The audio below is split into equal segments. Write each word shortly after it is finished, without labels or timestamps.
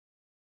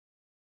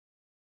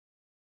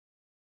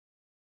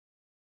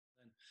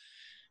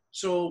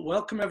So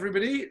welcome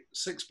everybody,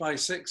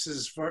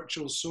 6x6's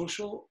virtual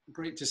social.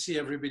 Great to see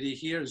everybody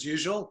here as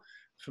usual.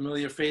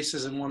 Familiar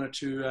faces and one or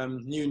two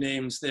new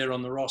names there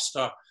on the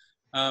roster.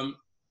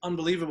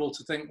 Unbelievable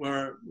to think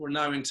we're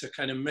now into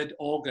kind of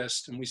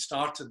mid-August and we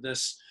started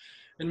this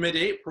in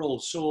mid-April.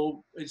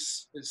 So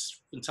it's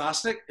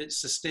fantastic,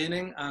 it's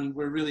sustaining, and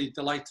we're really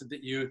delighted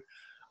that you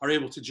are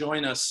able to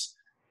join us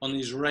on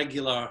these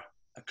regular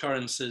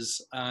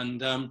occurrences.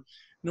 And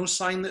no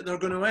sign that they're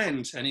going to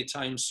end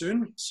anytime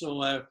soon.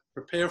 So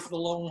prepare for the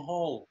long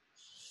haul.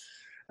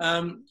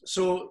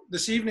 So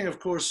this evening, of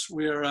course,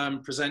 we're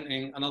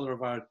presenting another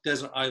of our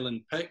Desert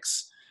Island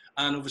Pics.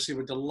 And obviously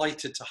we're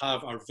delighted to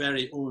have our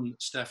very own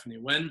Stephanie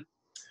Wynne,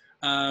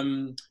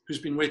 who's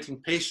been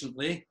waiting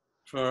patiently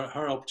for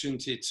her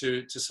opportunity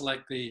to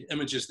select the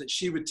images that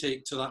she would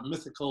take to that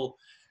mythical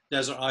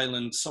desert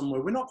island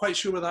somewhere. We're not quite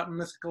sure where that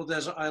mythical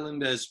desert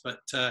island is, but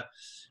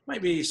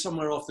might be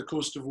somewhere off the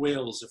coast of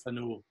Wales, if I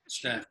know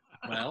Steph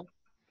well.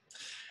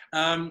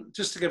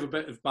 Just to give a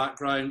bit of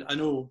background, I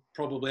know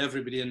probably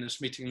everybody in this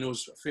meeting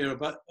knows a fair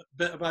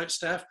bit about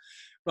Steph,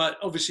 but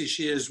obviously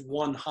she is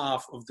one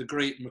half of the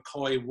great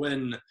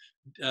McCoy-Wynne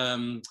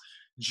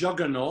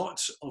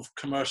juggernaut of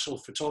commercial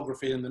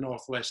photography in the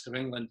northwest of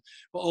England,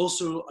 but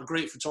also a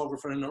great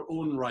photographer in her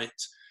own right,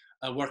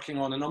 working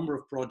on a number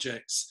of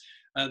projects.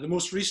 The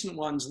most recent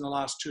ones in the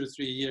last 2 or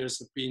 3 years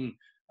have been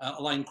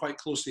aligned quite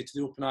closely to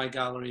the Open Eye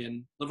Gallery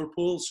in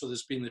Liverpool. So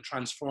there's been the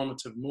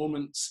Transformative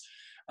Moments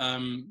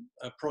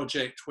a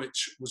project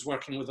which was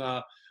working with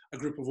a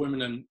group of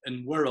women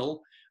in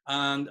Wirral,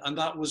 and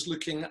that was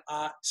looking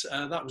at,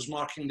 that was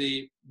marking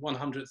the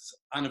 100th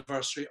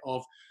anniversary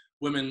of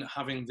women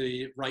having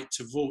the right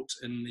to vote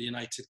in the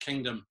United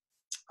Kingdom.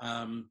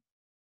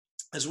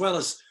 As well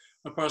as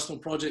my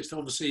personal projects,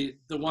 obviously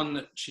the one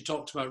that she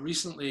talked about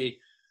recently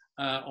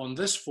on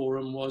this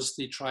forum was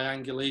the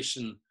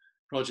triangulation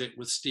project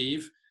with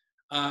Steve,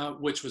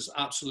 which was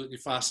absolutely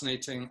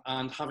fascinating.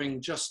 And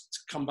having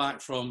just come back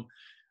from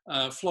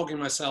flogging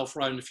myself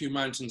around a few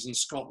mountains in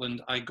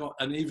Scotland, I got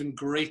an even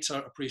greater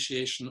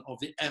appreciation of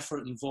the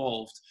effort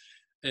involved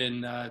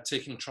in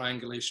taking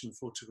triangulation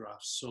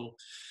photographs. So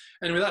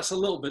anyway, that's a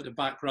little bit of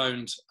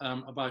background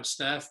about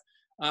Steph.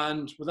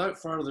 And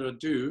without further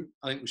ado,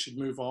 I think we should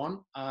move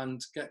on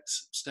and get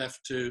Steph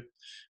to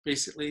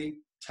basically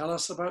tell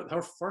us about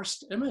her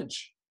first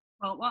image.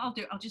 Well, what I'll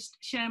do, I'll just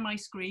share my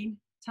screen.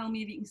 Tell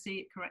me if you can see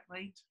it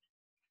correctly.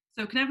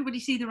 So can everybody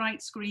see the right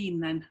screen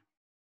then?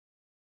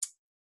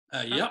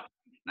 Yep.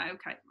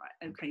 Okay,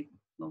 right, okay,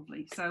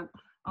 lovely. So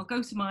I'll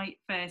go to my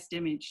first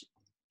image.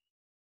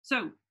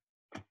 So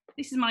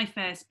this is my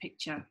first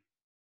picture.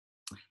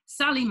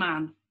 Sally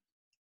Mann,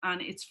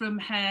 and it's from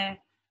her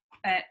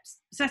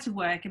set of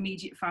work,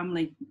 Immediate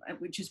Family,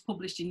 which was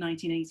published in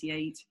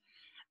 1988.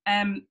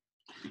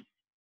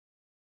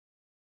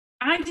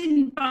 I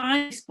didn't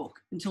buy this book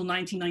until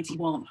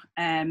 1991.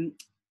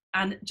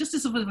 And just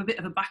as sort of a bit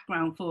of a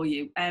background for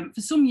you, for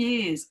some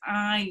years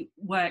I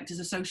worked as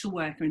a social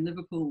worker in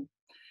Liverpool.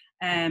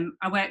 I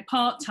worked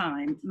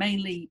part-time,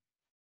 mainly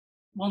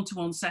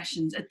one-to-one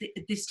sessions, at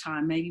this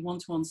time, maybe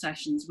one-to-one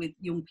sessions with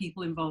young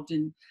people involved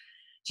in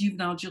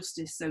juvenile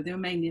justice, so they were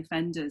mainly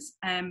offenders.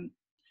 And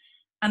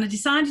I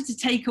decided to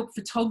take up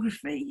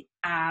photography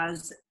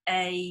as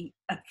a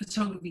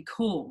photography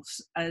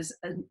course, as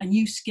a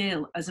new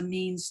skill, as a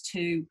means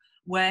to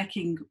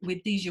working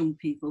with these young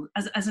people,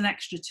 as an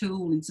extra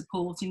tool in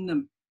supporting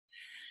them.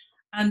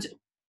 And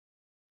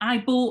I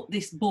bought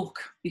this book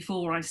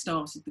before I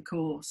started the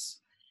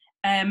course.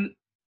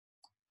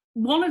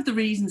 One of the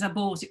reasons I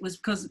bought it was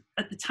because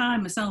at the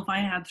time myself, I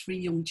had 3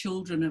 young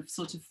children of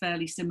sort of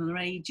fairly similar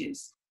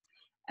ages.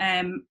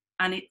 And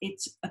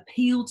it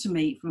appealed to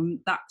me from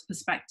that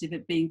perspective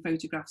of being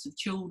photographs of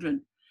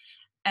children.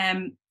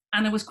 And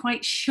I was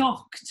quite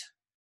shocked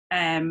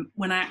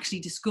when I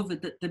actually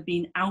discovered that there'd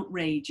been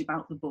outrage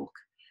about the book.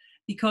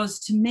 Because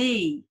to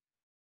me,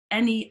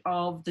 any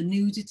of the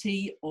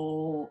nudity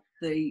or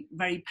the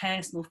very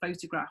personal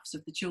photographs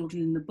of the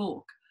children in the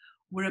book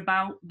were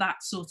about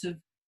that sort of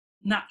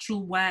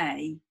natural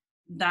way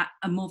that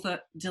a mother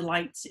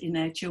delights in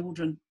her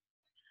children.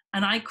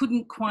 And I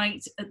couldn't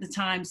quite at the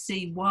time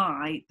see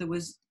why there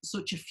was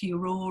such a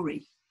furore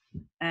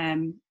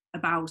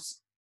about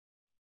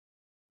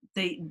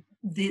the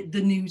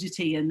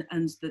nudity and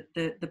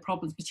the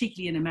problems,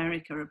 particularly in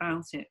America,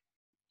 about it.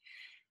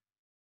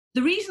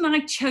 The reason I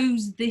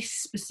chose this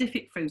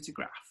specific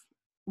photograph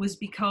was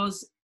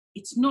because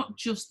it's not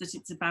just that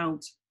it's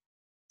about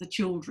the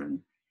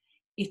children,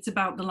 it's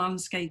about the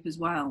landscape as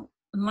well.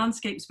 And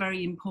landscape's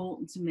very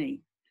important to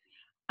me.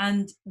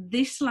 And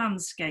this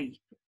landscape,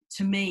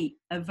 to me,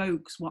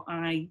 evokes what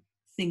I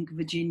think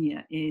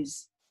Virginia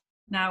is.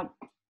 Now,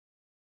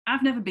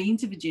 I've never been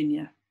to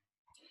Virginia,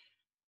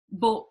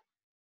 but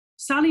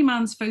Sally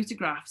Mann's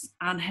photographs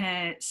and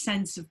her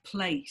sense of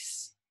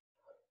place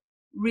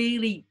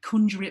really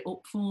conjure it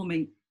up for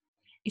me.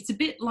 It's a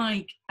bit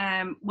like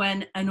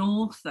when an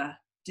author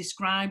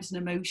describes an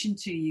emotion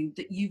to you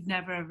that you've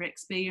never ever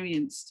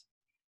experienced,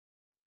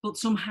 but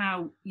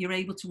somehow you're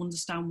able to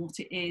understand what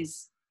it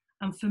is.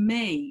 And for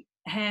me,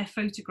 her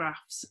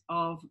photographs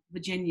of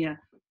Virginia,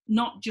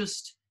 not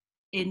just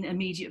in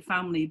immediate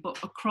family, but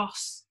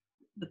across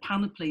the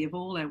panoply of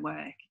all her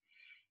work,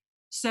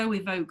 so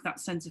evoke that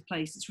sense of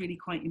place. It's really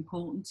quite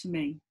important to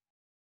me,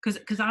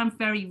 because I'm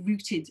very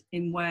rooted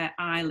in where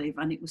I live,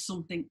 and it was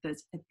something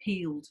that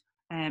appealed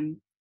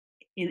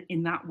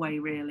in that way,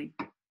 really.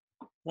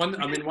 One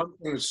thing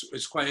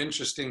that's quite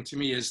interesting to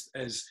me is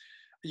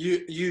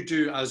you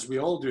do, as we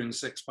all do in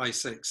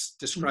 6x6,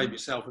 describe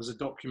yourself as a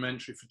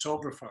documentary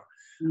photographer.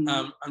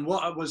 And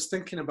what I was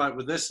thinking about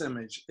with this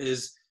image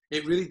is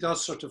it really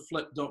does sort of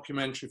flip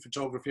documentary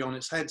photography on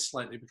its head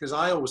slightly, because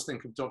I always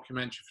think of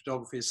documentary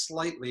photography as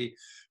slightly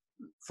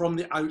from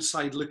the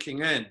outside looking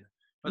in.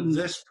 But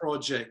this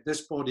project,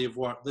 this body of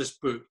work, this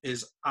book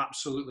is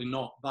absolutely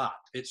not that.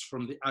 It's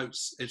from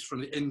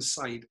the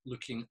inside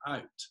looking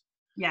out.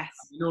 Yes.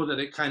 You know that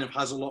it kind of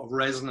has a lot of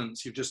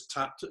resonance. You've just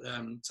tapped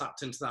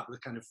into that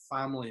with kind of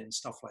family and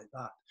stuff like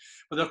that.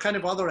 But there are kind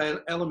of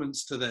other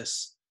elements to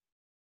this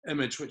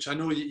image, which I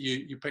know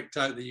you picked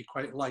out that you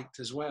quite liked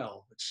as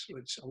well,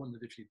 which I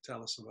wondered if you'd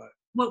tell us about.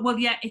 Well,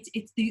 yeah, it's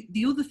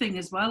the other thing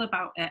as well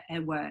about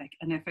her work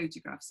and her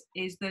photographs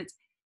is that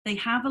they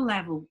have a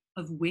level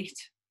of wit.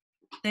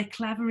 They're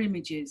clever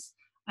images.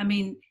 I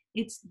mean,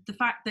 it's the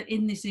fact that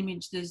in this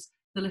image there's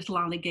the little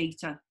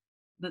alligator,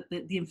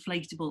 the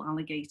inflatable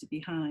alligator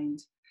behind.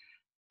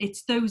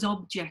 It's those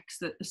objects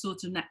that are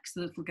sort of next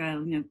to the little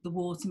girl, you know, the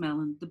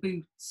watermelon, the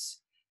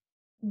boots.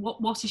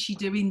 What is she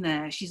doing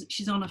there?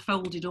 She's on a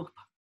folded up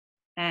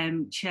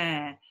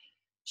chair.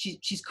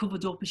 She's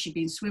covered up. Has she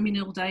been swimming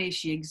all day? Is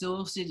she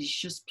exhausted? Is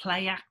she just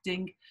play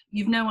acting?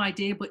 You've no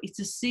idea, but it's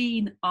a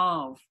scene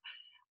of,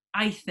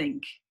 I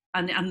think,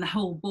 and the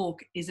whole book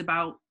is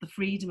about the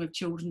freedom of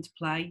children to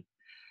play.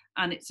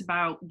 And it's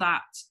about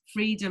that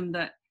freedom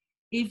that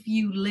if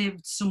you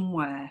lived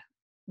somewhere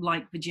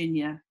like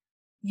Virginia,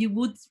 you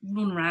would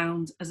run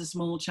around as a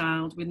small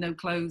child with no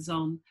clothes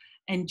on,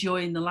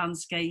 enjoying the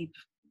landscape,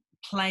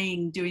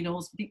 playing, doing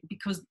all,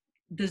 because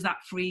there's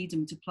that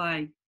freedom to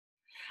play.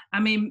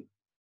 I mean,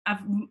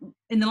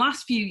 in the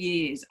last few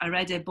years, I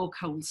read her book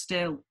Hold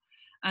Still,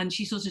 and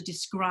she sort of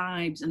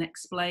describes and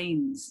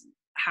explains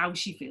how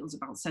she feels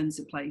about sense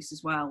of place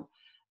as well.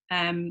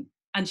 And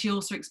she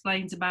also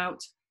explains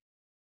about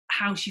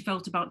how she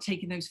felt about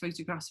taking those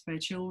photographs of her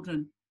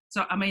children.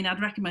 So, I mean,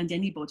 I'd recommend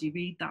anybody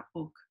read that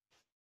book.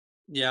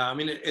 Yeah, I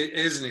mean, it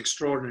is an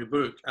extraordinary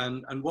book.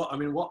 And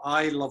what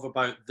I love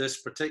about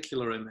this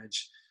particular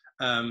image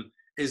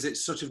is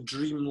it's sort of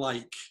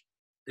dreamlike.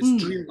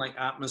 It's dreamlike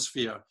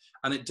atmosphere.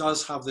 And it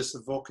does have this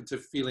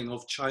evocative feeling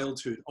of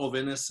childhood, of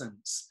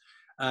innocence.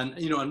 And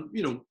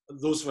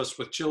those of us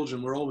with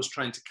children, we're always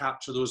trying to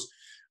capture those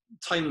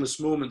timeless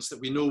moments that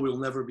we know we'll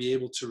never be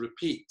able to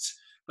repeat.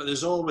 But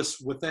there's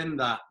always within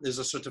that, there's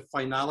a sort of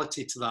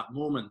finality to that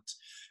moment.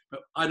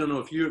 But I don't know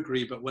if you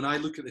agree, but when I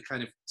look at the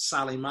kind of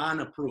Sally Mann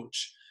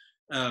approach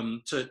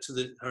to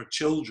her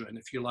children,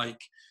 if you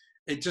like,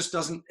 it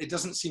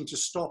doesn't seem to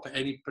stop at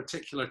any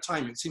particular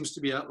time. It seems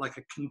to be like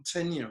a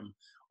continuum,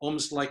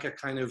 almost like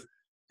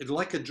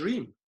like a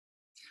dream.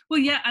 Well,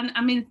 yeah, and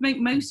I mean,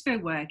 most of her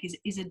work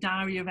is a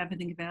diary of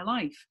everything of her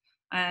life.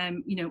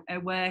 Her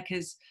work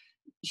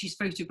she's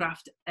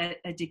photographed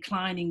a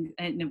declining,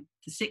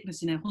 the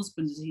sickness in her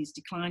husband as he's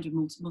declined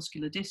with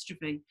muscular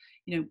dystrophy.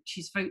 You know,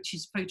 she's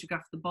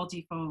photographed the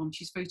body farm.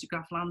 She's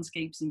photographed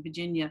landscapes in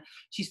Virginia.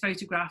 She's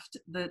photographed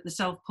the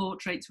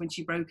self-portraits when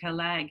she broke her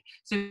leg,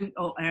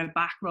 or her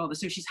back rather.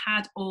 So she's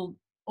had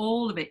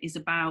all of it is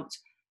about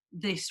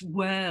this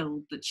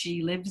world that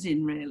she lives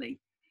in, really.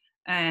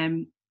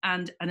 And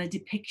a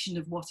depiction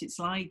of what it's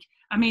like.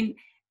 I mean,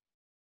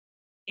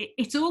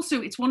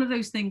 it's one of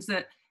those things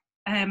that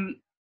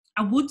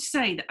I would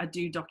say that I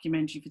do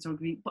documentary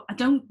photography, but I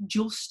don't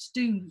just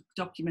do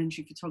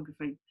documentary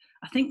photography.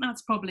 I think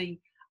that's probably,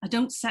 I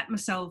don't set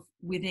myself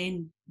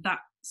within that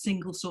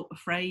single sort of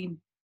frame.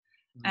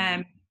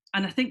 And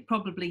I think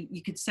probably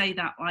you could say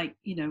that, like,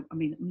 I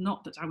mean,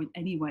 not that I would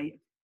anyway,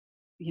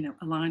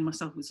 align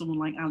myself with someone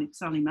like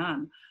Sally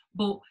Mann,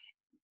 but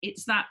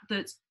it's that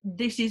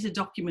this is a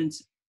document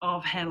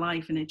of her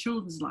life and her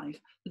children's life,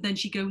 but then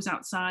she goes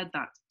outside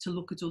that to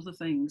look at other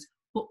things,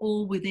 but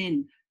all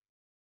within,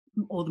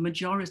 or the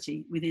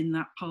majority within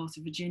that part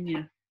of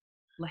Virginia.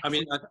 I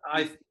mean,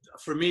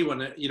 for me,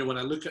 when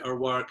I look at her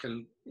work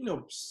and,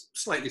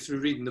 slightly through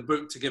reading the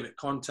book to give it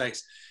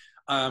context,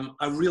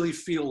 I really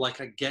feel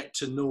like I get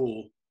to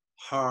know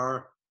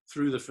her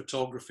through the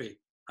photography.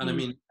 And I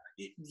mean,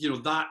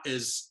 that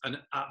is an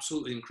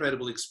absolutely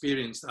incredible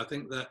experience. I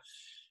think that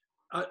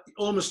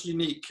almost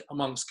unique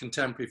amongst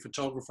contemporary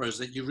photographers,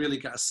 that you really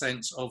get a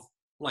sense of,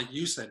 like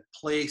you said,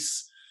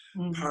 place,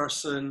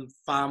 person,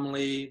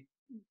 family,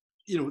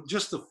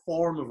 just the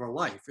form of her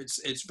life.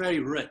 It's very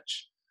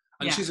rich.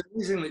 And she's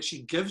amazing that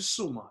she gives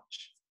so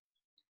much.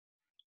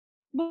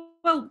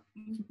 Well,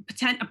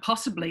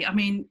 possibly. I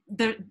mean,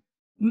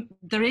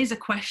 there is a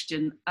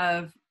question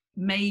of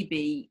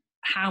maybe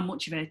how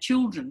much of her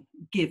children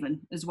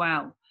given as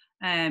well.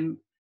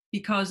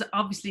 Because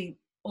obviously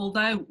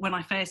although when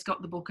I first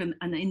got the book and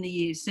in the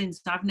years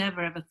since, I've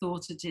never ever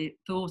thought of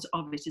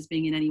it as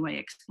being in any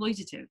way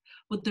exploitative.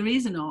 But there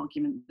is an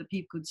argument that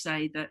people could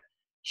say that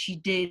she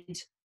did,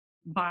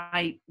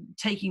 by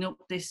taking up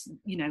this,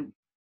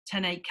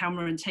 10.8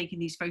 camera and taking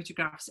these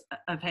photographs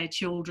of her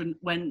children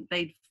when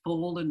they'd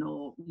fallen,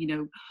 or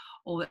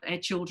or her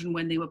children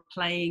when they were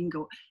playing,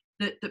 or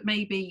that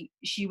maybe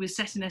she was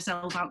setting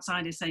herself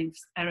outside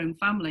her own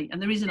family.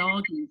 And there is an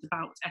argument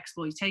about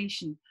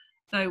exploitation,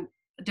 though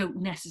I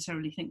don't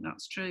necessarily think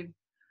that's true.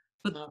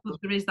 But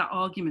there is that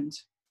argument.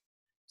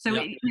 So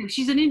yeah.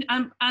 she's and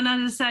as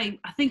I say,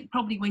 I think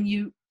probably when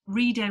you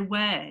read her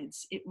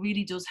words, it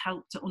really does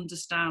help to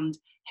understand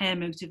her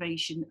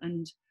motivation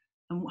and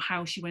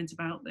how she went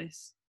about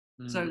this.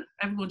 So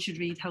everyone should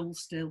read Hold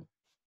Still.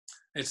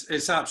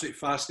 It's absolutely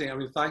fascinating. I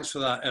mean, thanks for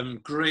that.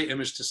 Great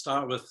image to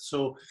start with.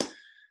 So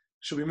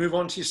shall we move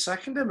on to your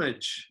second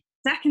image?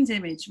 Second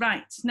image,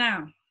 right.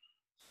 Now,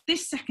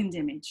 this second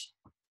image.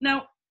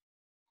 Now,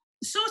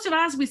 sort of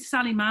as with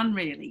Sally Mann,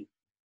 really,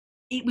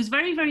 it was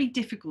very, very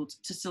difficult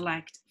to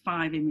select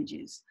 5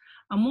 images.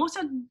 And what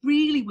I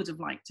really would have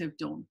liked to have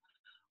done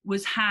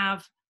was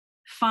have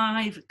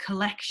 5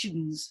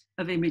 collections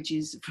of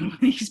images from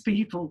these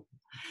people.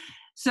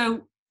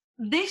 So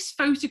this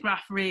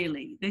photograph,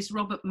 really, this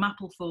Robert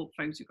Mapplethorpe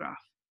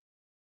photograph,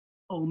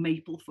 or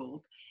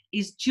Mapplethorpe,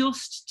 is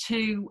just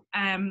to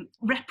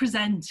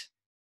represent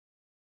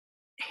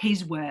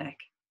his work.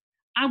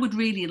 I would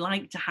really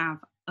like to have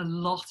a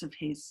lot of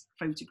his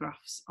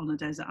photographs on a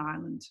desert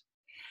island.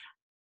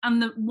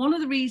 And one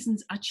of the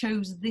reasons I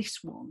chose this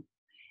one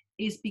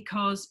is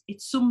because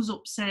it sums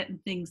up certain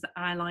things that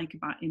I like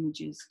about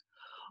images.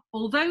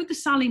 Although the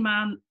Sally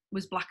Mann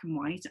was black and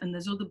white, and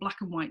there's other black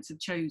and whites I've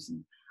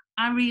chosen,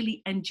 I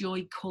really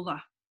enjoy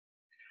colour.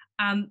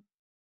 And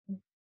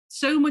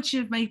so much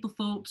of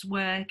Mapplethorpe's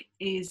work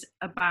is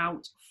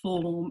about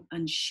form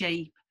and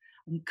shape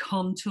and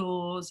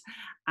contours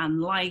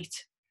and light,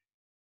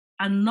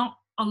 and not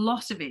a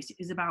lot of it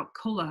is about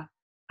colour.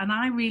 And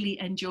I really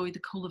enjoy the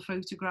colour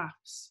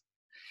photographs.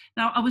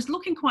 Now, I was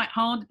looking quite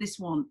hard at this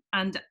one,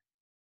 and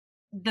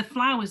the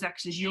flowers,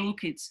 actually, as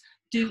orchids,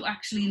 do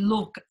actually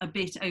look a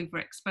bit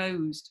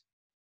overexposed.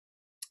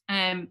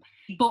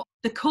 But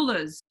the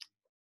colours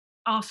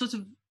are sort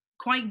of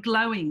quite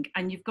glowing,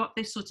 and you've got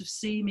this sort of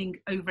seeming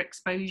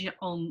overexposure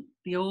on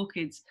the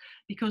orchids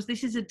because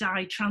this is a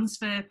dye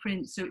transfer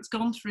print, so it's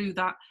gone through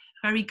that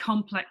very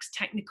complex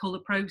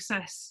Technicolor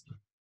process.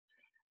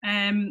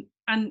 And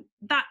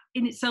that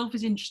in itself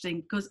is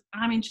interesting because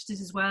I'm interested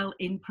as well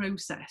in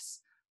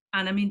process,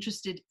 and I'm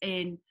interested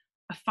in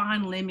a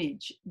final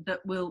image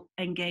that will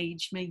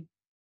engage me.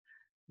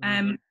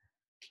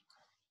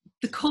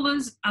 The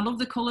colours, I love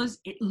the colours.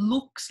 It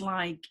looks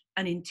like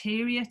an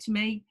interior to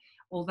me,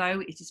 although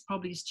it is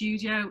probably a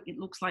studio. It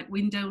looks like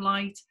window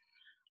light.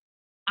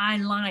 I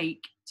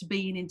like to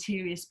be in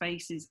interior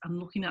spaces and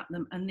looking at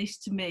them, and this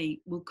to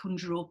me will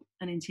conjure up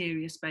an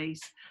interior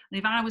space. And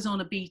if I was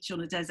on a beach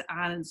on a desert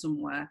island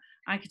somewhere,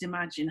 I could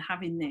imagine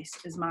having this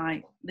as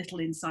my little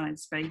inside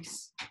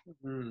space.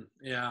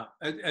 Yeah,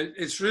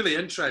 it's really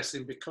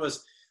interesting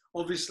because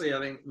obviously I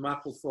think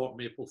Mapplethorpe,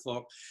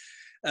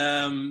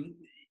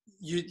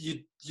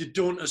 you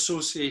don't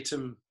associate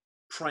him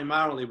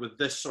primarily with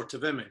this sort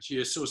of image.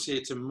 You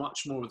associate him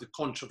much more with the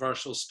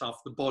controversial stuff,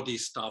 the body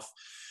stuff.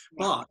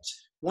 But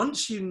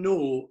once you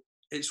know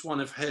it's one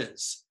of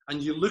his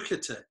and you look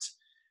at it,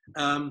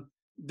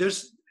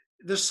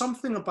 there's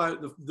something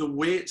about the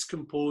way it's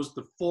composed,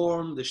 the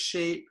form, the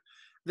shape,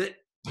 that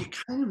you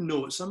kind of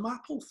know it's a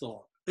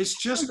Mapplethorpe.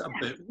 It's just a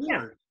bit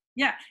weird.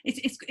 Yeah,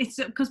 it's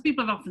because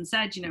people have often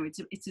said,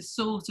 it's a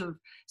sort of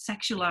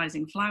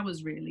sexualizing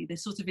flowers, really. They're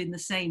sort of in the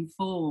same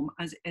form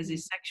as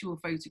his sexual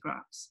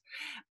photographs.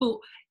 But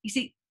you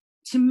see,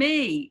 to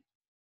me,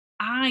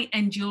 I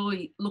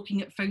enjoy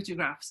looking at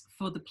photographs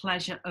for the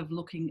pleasure of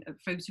looking at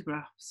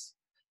photographs.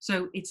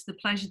 So it's the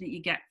pleasure that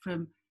you get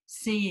from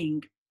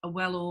seeing a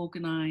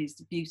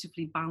well-organized,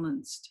 beautifully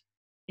balanced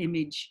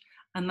image.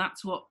 And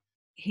that's what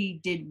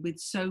he did with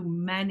so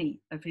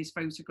many of his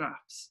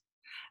photographs.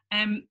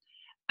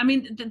 I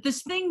mean,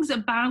 there's things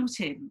about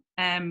him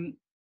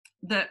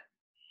that,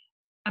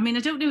 I mean,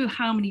 I don't know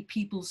how many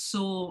people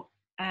saw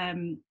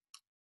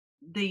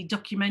the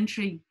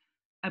documentary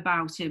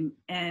about him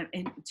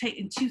in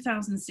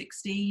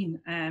 2016,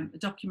 a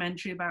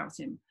documentary about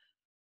him,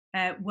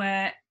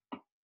 where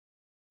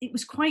it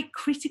was quite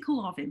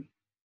critical of him.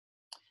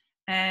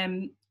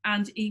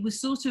 And he was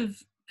sort of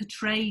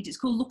portrayed, it's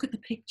called Look at the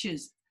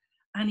Pictures,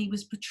 and he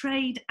was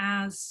portrayed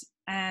as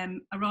a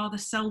rather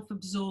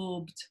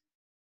self-absorbed,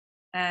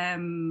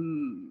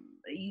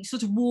 he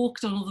sort of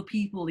walked on other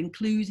people,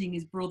 including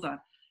his brother,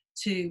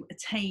 to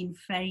attain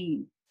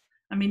fame.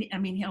 I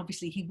mean,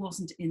 obviously he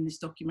wasn't in this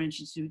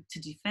documentary to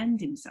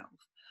defend himself,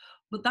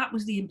 but that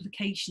was the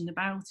implication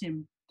about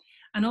him.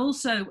 And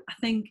also, I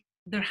think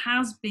there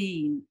has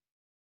been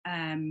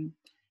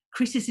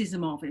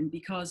criticism of him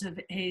because of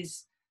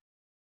his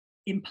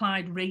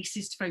implied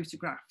racist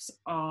photographs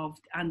of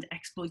and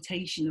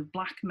exploitation of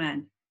black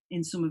men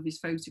in some of his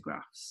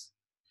photographs.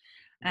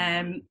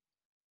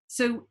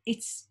 So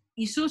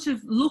you sort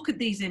of look at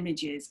these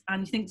images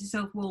and you think to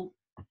yourself, well,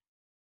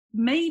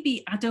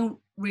 maybe I don't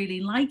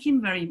really like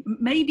him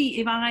maybe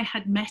if I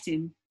had met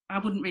him, I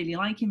wouldn't really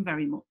like him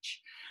very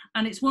much.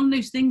 And it's one of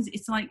those things,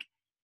 it's like,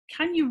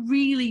 can you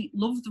really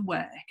love the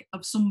work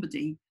of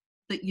somebody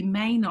that you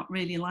may not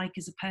really like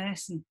as a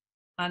person?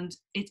 And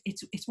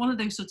it's one of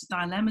those sorts of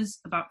dilemmas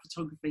about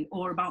photography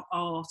or about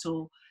art,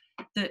 or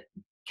that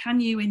can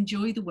you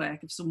enjoy the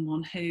work of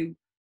someone who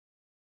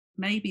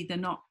maybe they're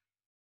not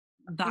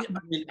that.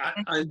 Yeah,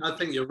 I mean, I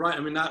think you're right.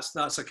 I mean,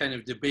 that's a kind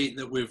of debate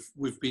that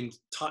we've been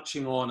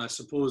touching on, I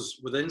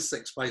suppose, within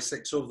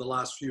 6x6 over the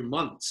last few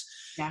months.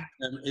 Yeah.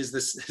 Is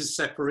this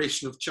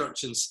separation of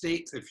church and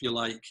state, if you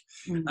like?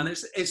 Mm-hmm. And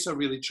it's a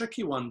really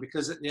tricky one,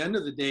 because at the end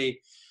of the day,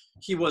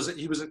 he was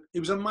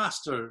a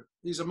master.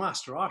 He's a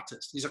master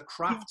artist. He's a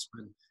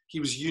craftsman. Yeah. He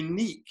was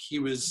unique. He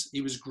was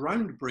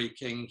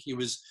groundbreaking. He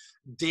was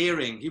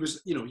daring. He was,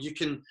 you know, you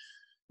can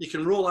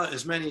roll out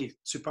as many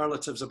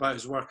superlatives about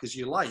his work as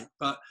you like,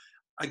 but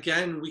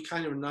again, we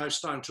kind of now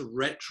starting to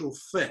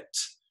retrofit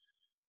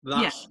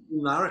that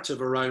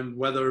narrative around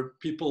whether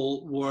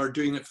people were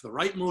doing it for the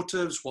right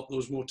motives, what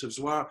those motives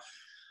were.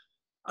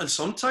 And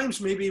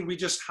sometimes maybe we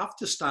just have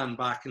to stand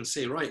back and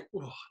say, right,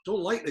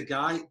 don't like the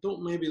guy,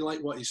 don't maybe like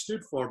what he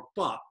stood for,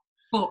 but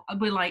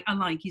I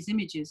like his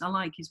images, I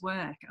like his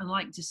work, I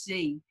like to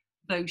see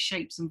those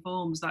shapes and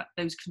forms,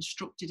 those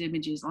constructed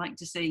images. I like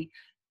to see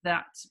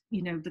that,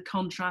 you know, the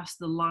contrast,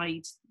 the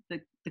light,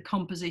 the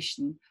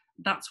composition.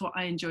 That's what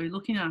I enjoy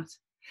looking at.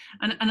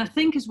 And I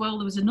think as well,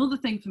 there was another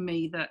thing for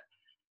me that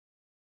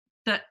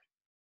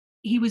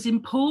he was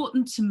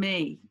important to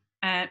me,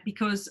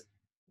 because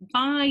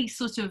by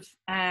sort of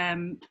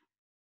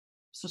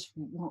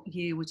what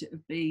year would it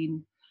have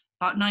been?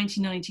 About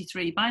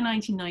 1993. By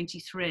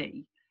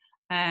 1993,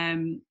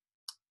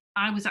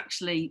 I was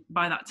actually,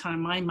 by that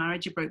time, my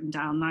marriage had broken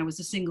down and I was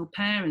a single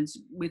parent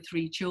with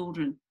 3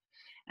 children.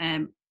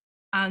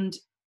 And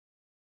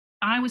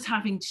I was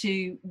having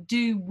to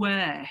do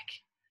work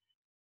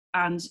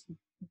and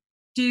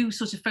do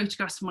sort of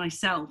photographs for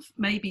myself,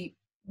 maybe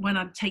when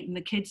I'd taken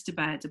the kids to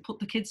bed, I put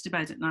the kids to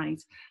bed at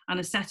night, and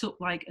I set up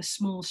like a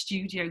small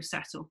studio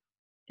setup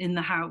in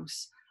the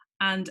house,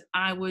 and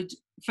I would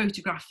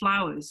photograph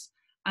flowers.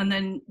 And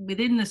then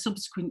within the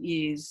subsequent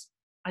years,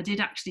 I did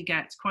actually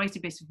get quite a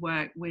bit of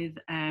work with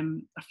a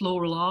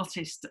floral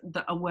artist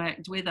that I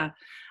worked with her.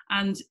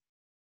 And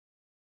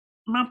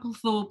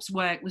Mapplethorpe's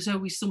work was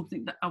always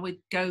something that I would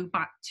go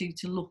back to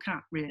look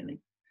at,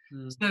 really.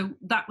 So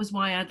that was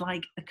why I'd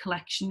like a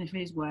collection of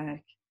his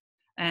work,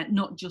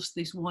 not just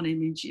this one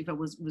image if I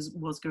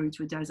was going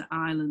to a desert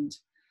island.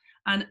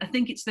 And I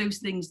think it's those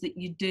things that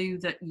you do,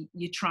 that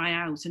you try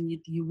out and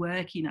you're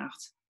working at,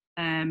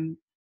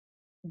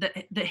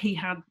 that he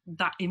had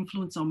that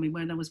influence on me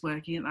when I was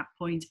working at that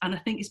point. And I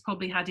think it's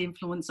probably had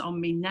influence on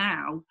me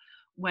now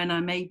when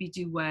I maybe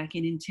do work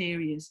in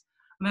interiors.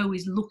 I'm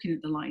always looking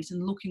at the light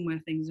and looking where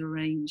things are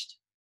arranged.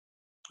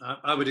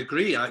 I would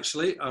agree,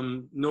 actually.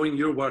 Knowing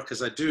your work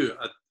as I do,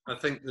 I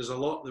think there's a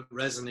lot that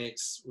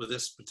resonates with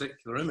this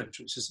particular image,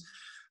 which is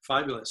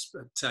fabulous.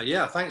 But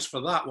yeah, thanks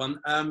for that one.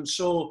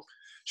 So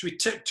should we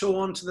tiptoe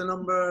on to the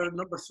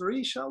number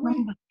 3, shall we?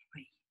 Number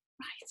 3,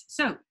 right.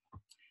 So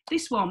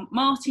this one,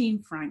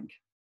 Martine Frank.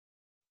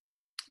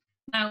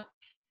 Now,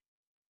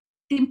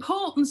 the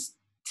importance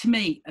to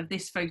me of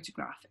this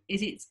photograph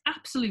is it's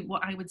absolute,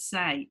 what I would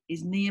say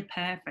is near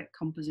perfect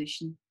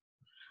composition.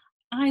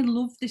 I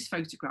love this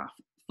photograph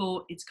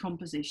for its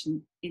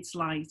composition, its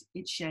light,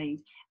 its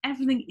shade.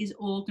 Everything is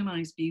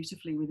organised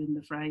beautifully within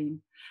the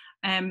frame.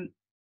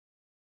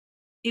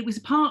 It was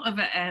part of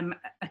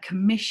a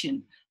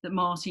commission that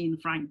Martine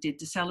Frank did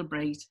to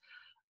celebrate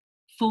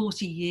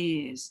 40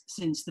 years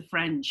since the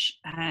French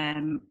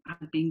had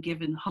been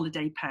given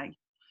holiday pay.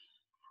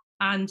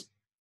 And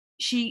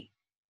she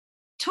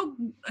took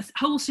a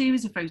whole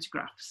series of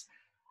photographs.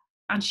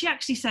 And she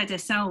actually said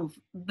herself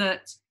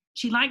that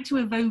she liked to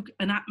evoke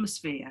an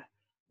atmosphere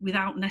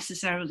without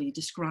necessarily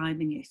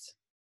describing it.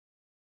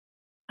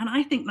 And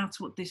I think that's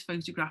what this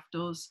photograph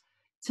does.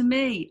 To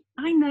me,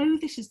 I know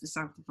this is the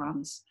south of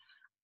France.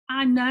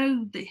 I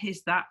know that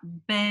there's that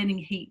burning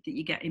heat that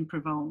you get in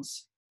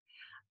Provence.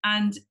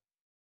 And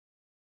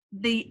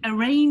the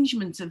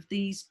arrangement of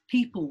these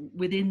people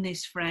within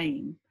this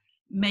frame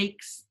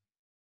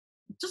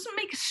doesn't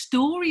make a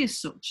story as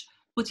such,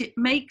 but it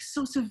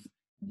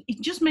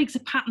just makes a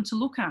pattern to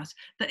look at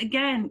that,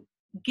 again,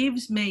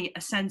 gives me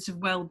a sense of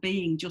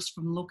well-being just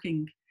from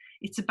looking.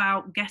 It's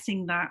about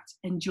getting that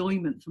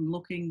enjoyment from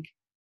looking.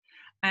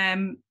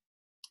 I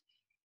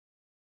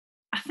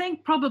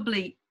think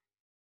probably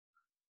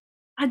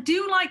I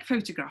do like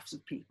photographs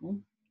of people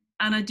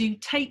and I do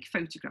take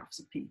photographs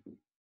of people.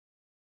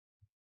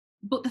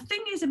 But the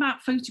thing is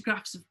about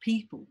photographs of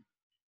people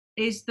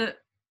is that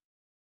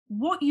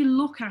what you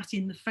look at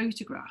in the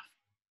photograph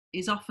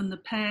is often the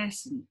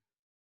person,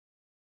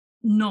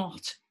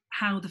 not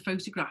how the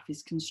photograph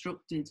is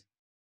constructed.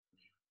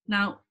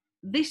 Now,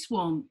 this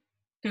one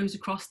goes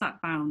across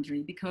that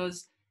boundary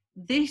because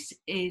this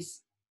is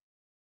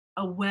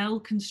a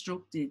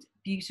well-constructed,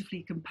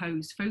 beautifully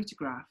composed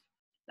photograph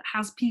that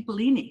has people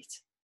in it,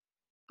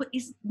 but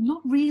it's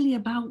not really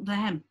about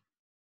them.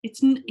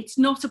 It's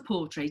not a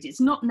portrait. It's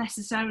not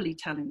necessarily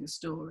telling a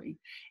story.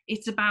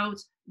 It's about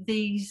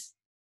these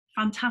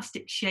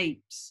fantastic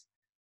shapes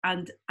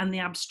and the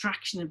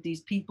abstraction of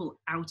these people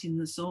out in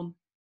the sun.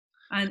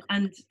 And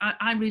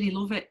I really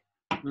love it.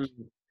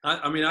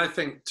 I mean, I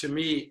think to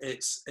me,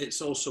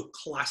 it's also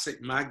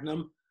classic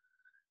Magnum.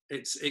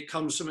 It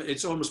comes from,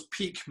 it's almost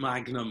peak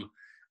Magnum.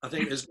 I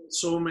think there's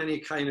so many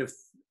kind of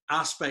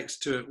aspects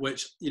to it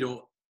which, you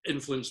know,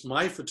 influenced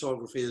my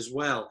photography as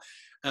well.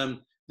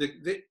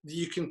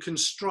 You can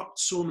construct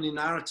so many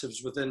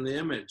narratives within the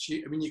image.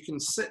 I mean, you can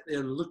sit there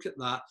and look at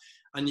that,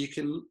 and you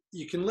can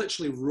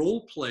literally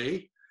role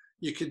play.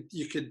 You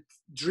could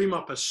dream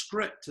up a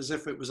script as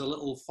if it was a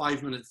little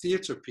 5-minute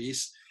theatre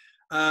piece,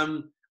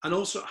 and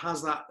also it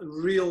has that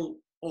real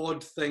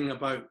odd thing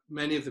about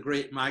many of the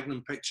great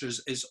Magnum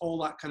pictures is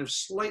all that kind of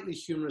slightly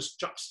humorous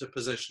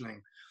juxtapositioning.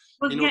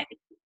 Well, you know, yeah.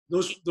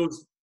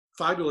 those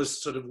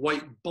fabulous sort of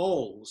white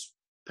balls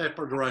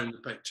peppered around the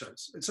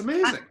pictures. It's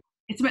amazing.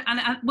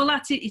 Well,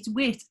 that's it. It's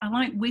wit. I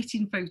like wit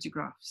in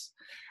photographs.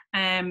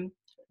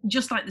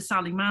 Just like the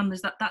Sally Man,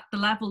 there's that the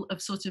level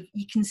of sort of,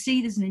 you can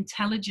see there's an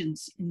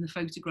intelligence in the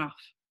photograph.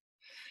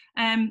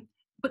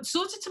 But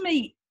sort of to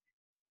me,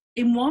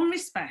 in one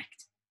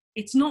respect,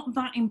 it's not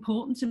that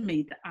important to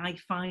me that I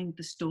find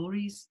the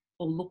stories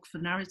or look for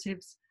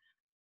narratives.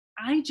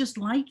 I just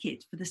like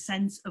it for the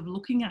sense of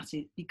looking at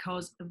it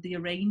because of the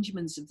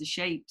arrangements of the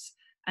shapes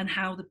and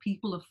how the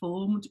people are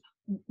formed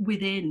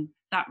within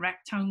that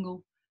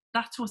rectangle.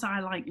 That's what I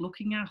like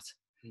looking at.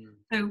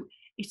 So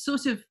it's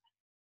sort of,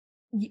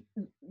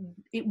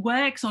 it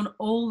works on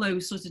all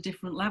those sorts of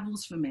different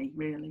levels for me,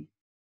 really.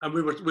 And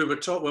when we were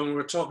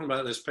talking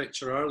about this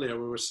picture earlier,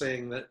 we were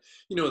saying that,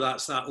 you know,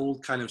 that's that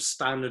old kind of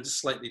standard,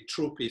 slightly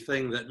tropey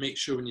thing that makes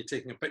sure when you're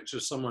taking a picture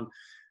of someone,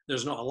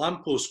 there's not a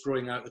lamppost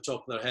growing out the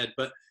top of their head,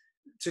 but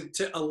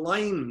to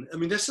align. I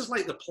mean, this is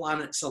like the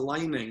planets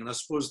aligning, and I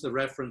suppose the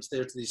reference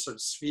there to these sort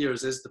of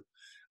spheres is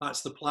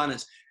that's the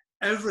planets.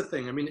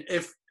 Everything. I mean,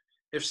 if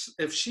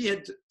she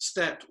had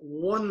stepped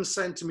 1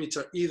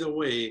 centimeter either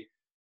way,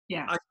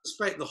 yeah, I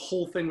suspect the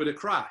whole thing would have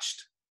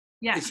crashed.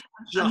 Yeah, it's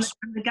just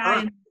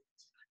and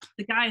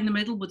the guy in the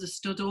middle would have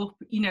stood up.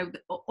 You know,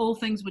 all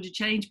things would have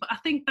changed. But I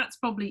think that's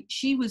probably,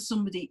 she was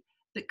somebody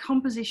that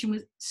composition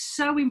was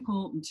so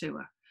important to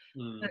her.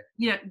 That,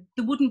 yeah,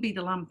 there wouldn't be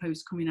the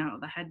lamppost coming out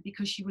of the head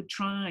because she would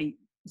try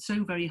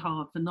so very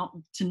hard for not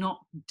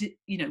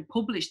you know,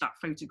 publish that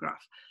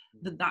photograph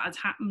that had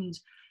happened.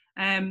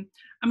 I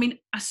mean,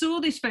 I saw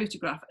this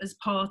photograph as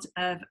part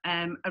of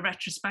a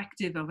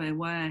retrospective of her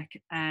work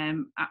at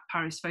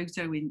Paris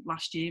Photo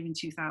last year in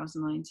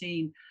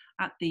 2019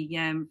 at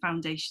the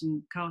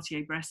Foundation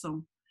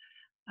Cartier-Bresson,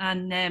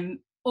 and a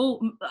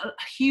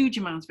huge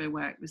amount of her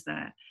work was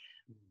there.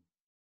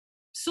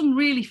 Some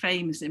really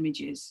famous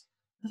images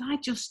that I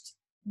just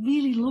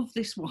really love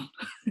this one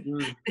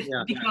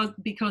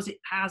because it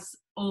has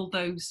all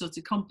those sorts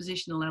of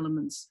compositional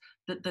elements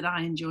that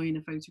I enjoy in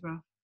a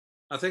photograph.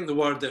 I think the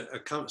word that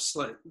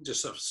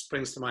just sort of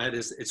springs to my head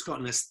is it's got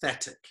an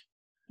aesthetic.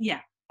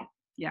 Yeah.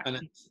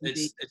 And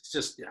it's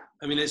just, yeah.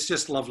 I mean, it's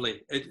just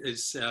lovely.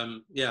 It's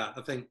yeah.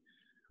 I think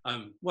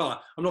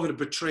well, I'm not going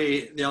to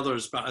betray the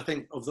others, but I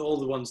think of all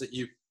the ones that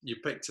you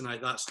picked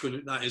tonight,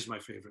 that is my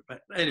favourite.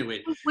 But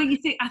anyway, well,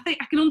 I think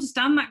I can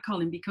understand that,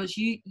 Colin, because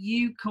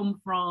you come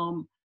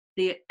from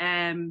the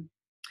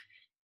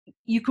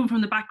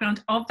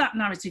background of that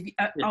narrative,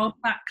 of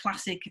that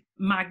classic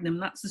Magnum.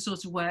 That's the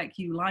sort of work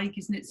you like,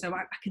 isn't it? So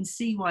I can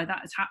see why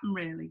that has happened,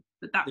 really.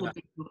 That would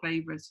be your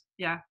favourite.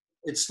 Yeah.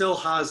 It still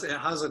has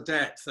a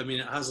depth. I mean,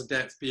 it has a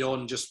depth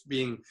beyond just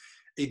being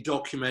a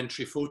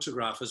documentary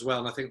photograph as well.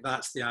 And I think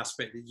that's the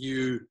aspect that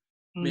you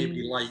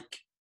maybe like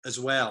as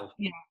well.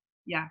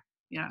 Yeah.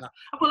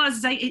 Well,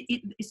 as I say,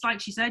 it's like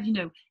she said, you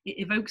know, it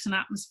evokes an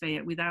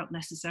atmosphere without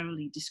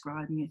necessarily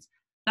describing it.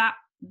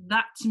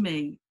 That to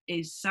me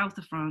is south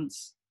of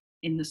France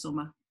in the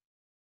summer.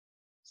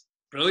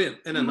 Brilliant.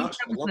 In a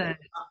nutshell.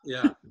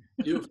 Yeah.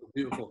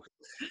 Beautiful.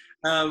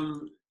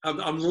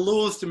 I'm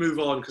loath to move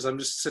on because I'm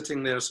just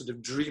sitting there sort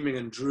of dreaming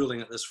and drooling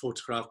at this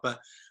photograph, but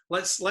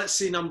let's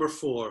see number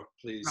 4,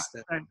 please.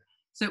 Right,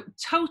 so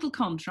total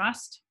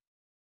contrast,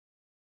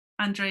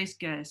 Andreas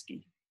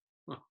Gursky.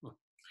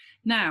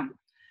 Now,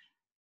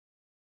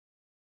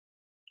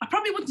 I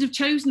probably wouldn't have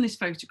chosen this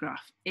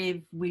photograph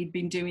if we'd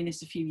been doing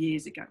this a few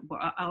years ago,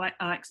 but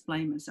I'll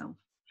explain myself.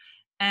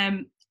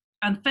 And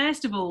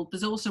first of all,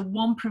 there's also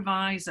one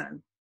proviso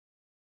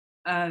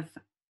of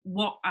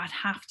what I'd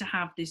have to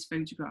have this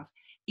photograph.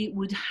 It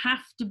would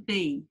have to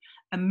be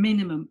a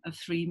minimum of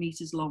 3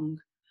 meters long.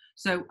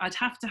 So I'd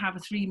have to have a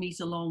 3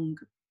 meter long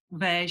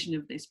version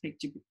of this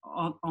picture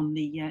on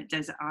the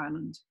desert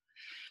island.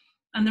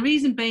 And the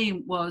reason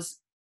being was,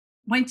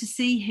 went to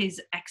see his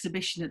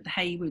exhibition at the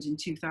Hayward in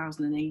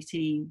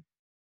 2018.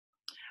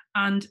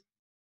 And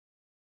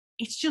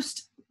it's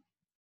just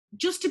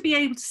to be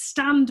able to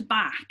stand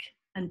back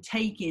and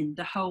take in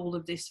the whole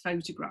of this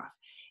photograph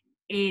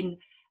in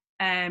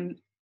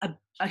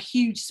a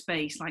huge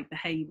space like the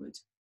Hayward,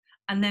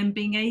 and then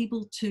being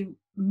able to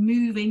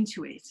move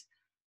into it,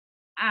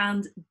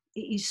 and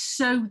it is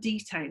so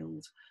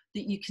detailed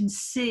that you can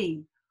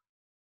see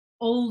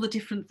all the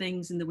different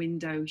things in the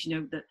windows, you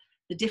know, the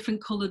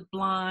different coloured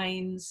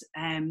blinds,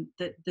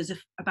 that there's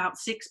about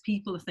 6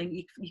 people I think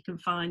you can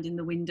find in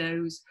the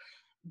windows.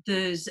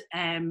 There's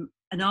an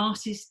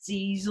artist's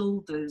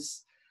easel,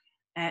 there's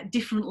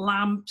different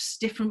lamps,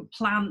 different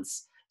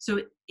plants.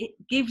 So it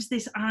gives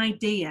this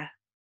idea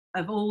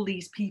of all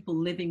these people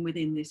living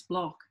within this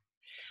block.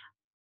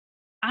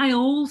 I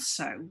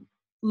also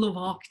love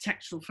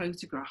architectural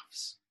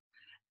photographs,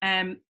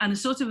 and a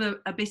sort of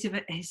a bit of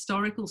a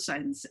historical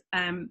sense.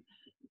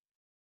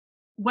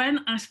 When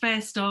I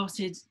first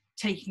started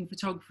taking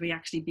photography,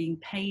 actually being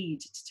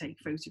paid to take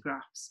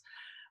photographs,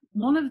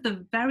 one of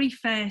the very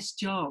first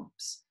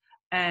jobs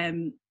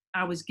I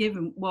was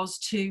given was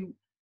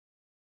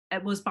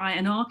by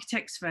an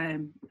architect's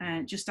firm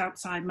just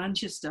outside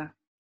Manchester.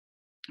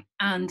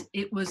 And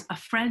it was a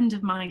friend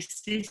of my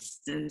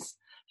sister's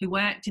who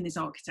worked in his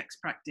architect's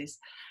practice.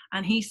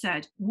 And he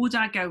said, would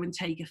I go and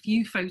take a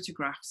few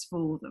photographs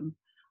for them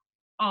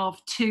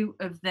of 2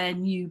 of their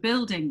new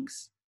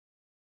buildings?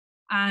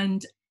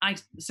 And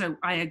so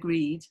I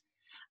agreed.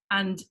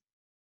 And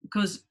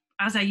because,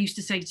 as I used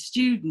to say to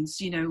students,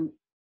 you know,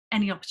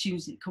 any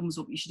opportunity that comes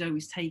up, you should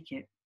always take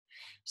it.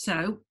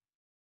 So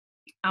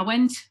I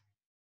went,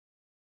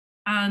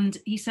 and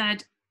he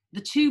said,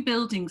 the 2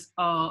 buildings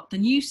are the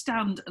new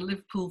stand at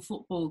Liverpool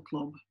Football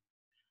Club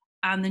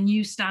and the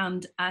new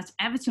stand at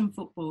Everton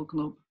Football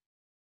Club.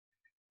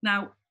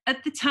 Now,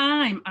 at the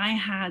time, I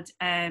had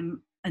a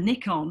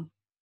Nikon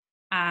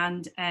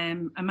and a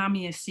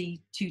Mamiya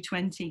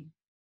C220.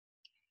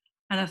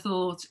 And I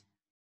thought,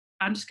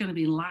 I'm just going to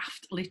be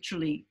laughed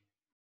literally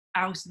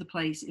out of the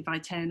place if I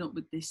turn up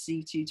with this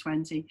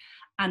C220.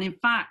 And in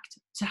fact,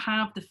 to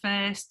have the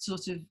first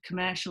sort of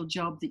commercial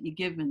job that you're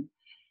given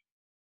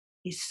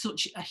is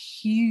such a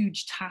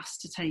huge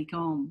task to take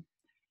on.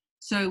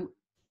 So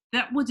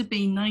that would have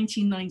been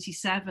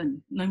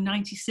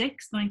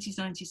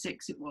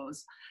 1996 it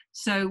was.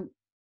 So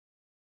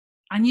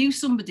I knew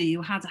somebody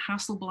who had a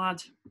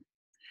Hasselblad.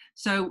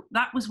 So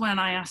that was when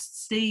I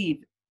asked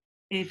Steve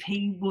if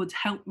he would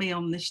help me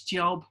on this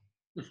job.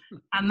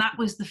 And that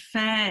was the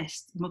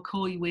first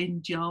McCoy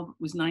Wynne job,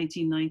 was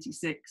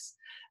 1996,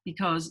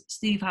 because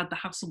Steve had the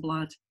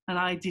Hasselblad and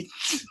I didn't.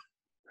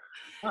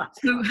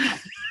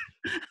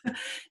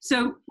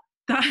 So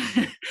that,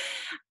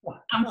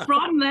 and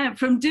from there,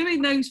 from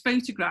doing those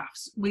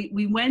photographs,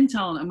 we went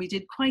on and we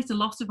did quite a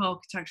lot of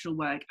architectural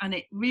work, and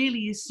it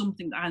really is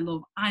something that I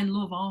love. I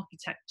love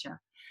architecture,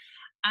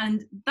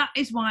 and that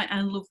is why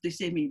I love this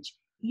image.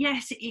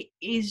 Yes, it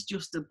is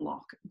just a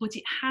block, but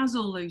it has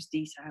all those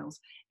details.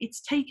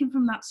 It's taken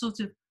from that sort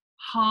of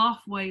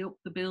halfway up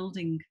the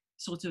building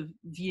sort of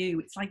view.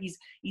 It's like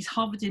he's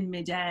hovered in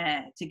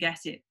midair to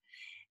get it.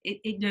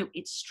 You know,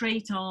 it's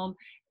straight on.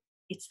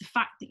 It's the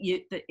fact that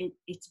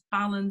it's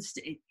balanced.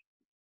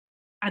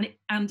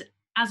 And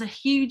as a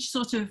huge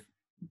sort of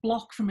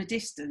block from a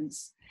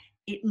distance,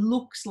 it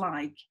looks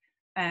like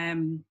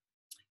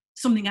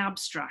something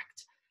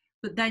abstract.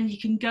 But then you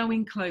can go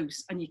in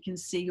close and you can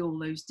see all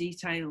those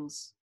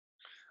details.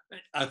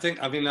 I think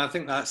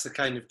that's the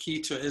kind of key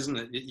to it, isn't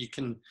it? You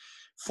can,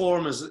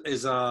 form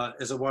is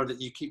a word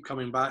that you keep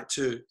coming back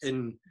to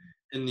in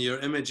your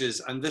images,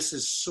 and this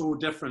is so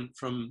different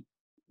from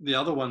the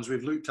other ones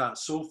we've looked at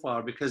so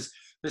far, because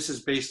this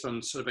is based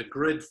on sort of a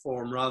grid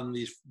form rather than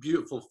these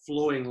beautiful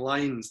flowing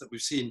lines that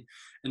we've seen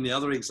in the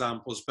other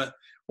examples. But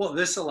what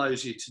this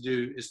allows you to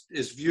do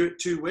is view it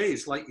 2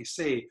 ways, like you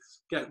say,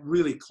 get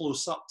really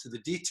close up to the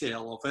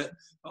detail of it,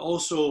 but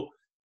also,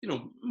 you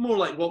know, more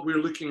like what we're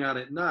looking at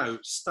it now,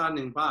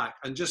 standing back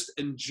and just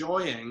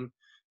enjoying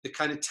the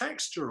kind of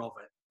texture of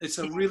it. It's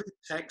a really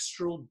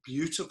textural,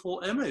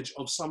 beautiful image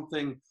of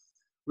something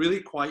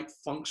really quite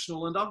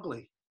functional and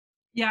ugly.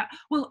 Yeah,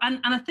 well, and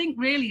I think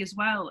really as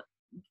well,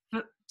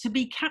 to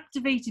be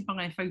captivated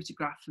by a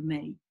photograph for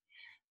me,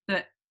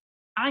 that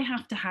I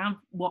have to have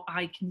what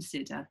I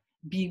consider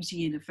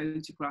beauty in a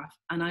photograph,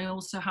 and I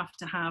also have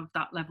to have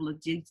that level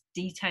of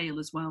detail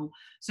as well,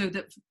 so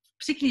that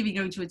particularly if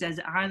you go to a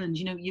desert island,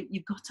 you know,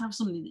 you've got to have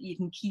something that you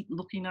can keep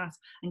looking at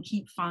and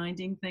keep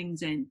finding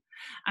things in.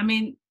 I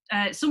mean,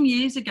 some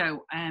years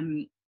ago,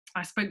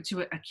 I spoke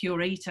to a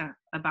curator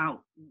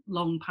about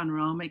long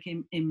panoramic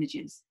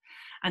images,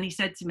 and he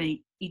said to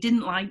me he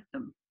didn't like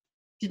them,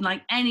 didn't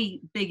like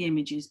any big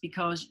images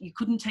because you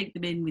couldn't take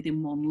them in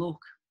within one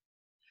look.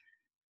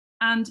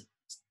 And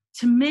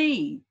to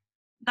me,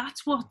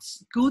 that's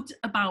what's good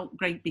about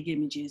great big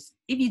images.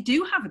 If you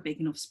do have a big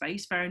enough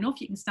space, fair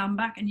enough, you can stand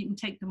back and you can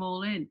take them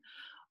all in.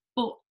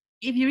 But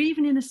if you're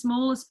even in a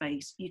smaller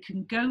space, you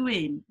can go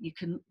in, you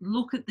can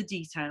look at the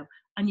detail,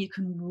 and you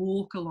can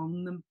walk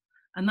along them.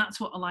 And that's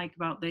what I like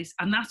about this.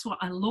 And that's what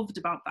I loved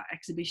about that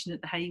exhibition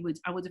at the Hayward.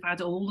 I would have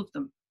had all of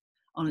them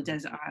on a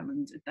desert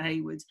island at the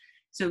Hayward,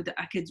 so that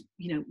I could,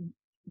 you know,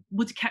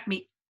 would have kept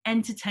me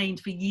entertained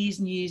for years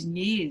and years and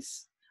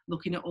years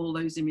looking at all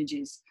those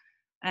images.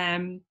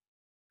 And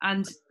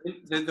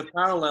the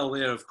parallel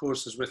there, of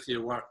course, is with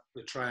your work,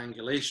 the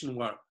triangulation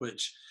work,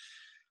 which,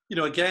 you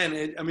know,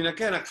 again,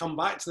 I come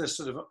back to this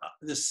sort of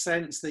this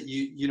sense that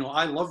you know,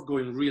 I love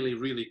going really,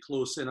 really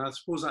close in. I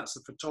suppose that's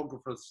the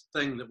photographer's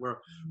thing, that we're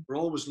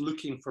always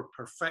looking for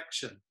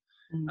perfection.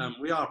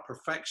 We are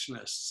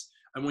perfectionists.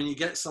 And when you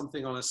get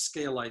something on a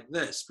scale like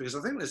this, because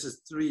I think this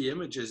is 3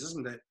 images,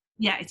 isn't it?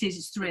 Yeah, it is.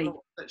 It's 3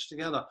 stitched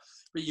together.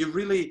 But you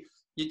really,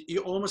 you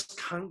almost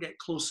can't get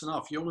close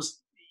enough. You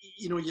almost,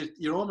 you know,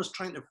 you're almost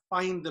trying to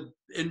find the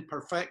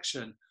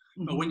imperfection.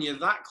 But when you're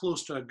that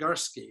close to a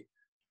Gursky,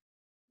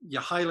 you're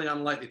highly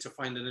unlikely to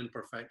find an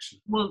imperfection.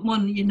 Well,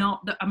 one, you're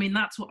not. I mean,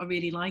 that's what I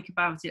really like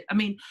about it. I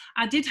mean,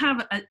 I did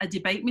have a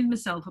debate with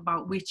myself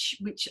about which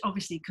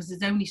obviously, because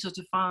there's only sort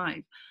of 5.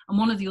 And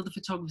one of the other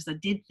photographers I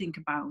did think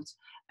about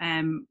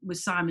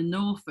was Simon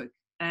Norfolk.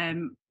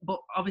 But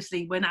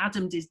obviously, when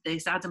Adam did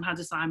this, Adam had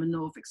a Simon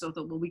Norfolk, so I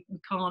thought, well, we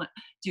can't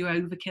do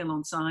overkill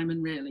on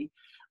Simon, really.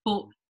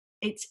 But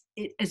it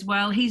as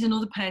well, he's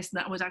another person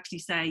that I would actually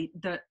say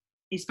that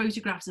his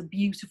photographs are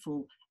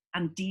beautiful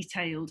and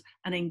detailed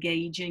and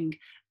engaging.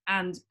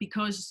 And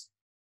because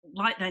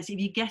like this, if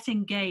you get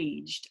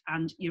engaged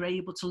and you're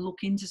able to look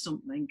into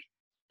something,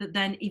 that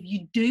then if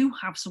you do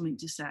have something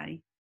to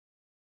say,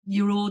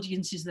 your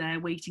audience is there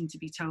waiting to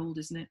be told,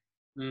 isn't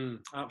it?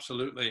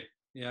 Absolutely.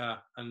 Yeah.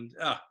 And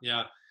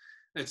yeah,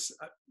 it's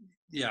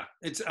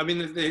I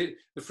mean, the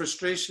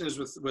frustration is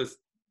with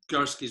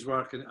Gursky's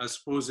work, and I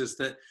suppose, is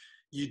that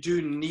you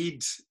do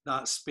need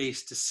that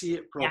space to see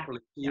it properly.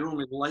 Yeah. You're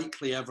only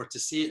likely ever to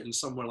see it in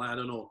somewhere like, I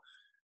don't know,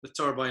 the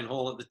Turbine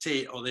Hall at the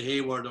Tate or the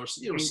Hayward, or,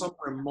 you know,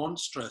 somewhere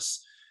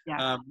monstrous,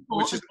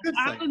 which is a good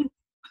thing.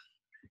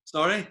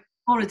 Sorry?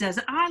 Or a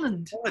desert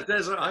island. Or a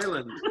desert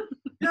island.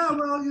 Yeah,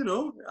 well, you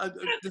know,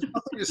 there's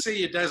nothing to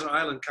say a desert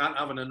island can't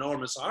have an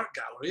enormous art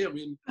gallery. I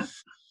mean,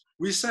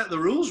 we set the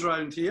rules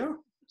around here.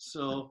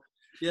 So,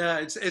 yeah,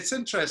 it's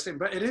interesting,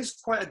 but it is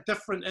quite a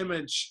different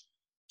image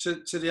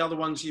to the other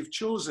ones you've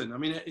chosen. I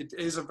mean,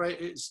 it's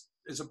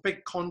a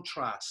big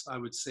contrast, I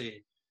would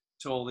say,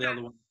 to all the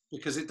other ones,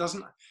 because it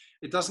doesn't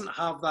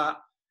have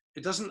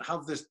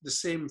the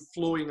same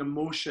flowing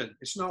emotion.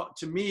 It's not,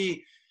 to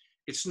me,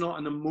 it's not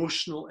an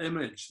emotional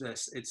image.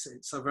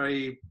 It's a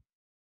very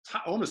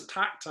almost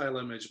tactile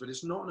image, but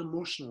it's not an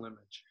emotional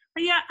image.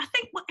 But yeah, I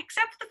think,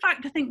 except for the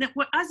fact, I think that,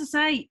 as I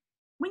say,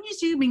 when you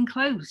zoom in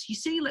close, you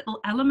see little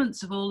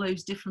elements of all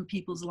those different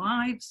people's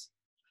lives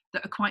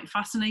that are quite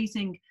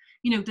fascinating.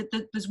 You know,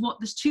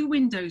 there's 2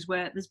 windows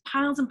where there's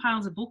piles and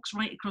piles of books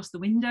right across the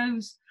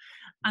windows.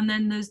 And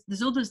then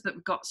there's others that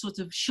have got sort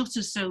of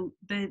shutters, so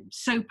they're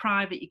so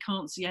private you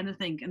can't see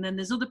anything. And then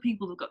there's other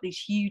people that've got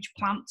these huge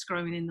plants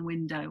growing in the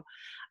window.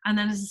 And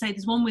then, as I say,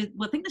 there's one with,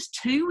 well, I think there's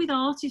 2 with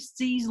artists'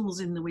 easels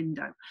in the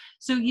window.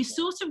 So you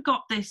sort of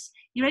got this,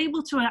 you're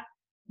able to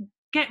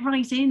get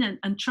right in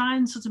and try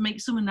and sort of make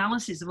some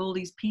analysis of all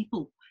these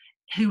people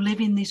who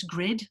live in this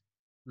grid.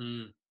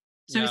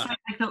 So yeah.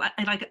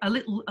 It's like a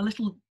little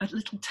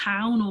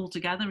town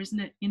altogether, isn't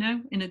it? You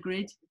know, in a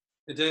grid.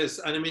 It is,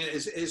 and I mean,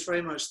 it's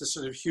very much the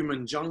sort of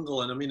human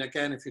jungle. And I mean,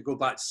 again, if you go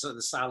back to sort of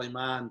the Sally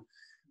Mann,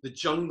 the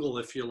jungle,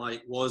 if you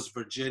like, was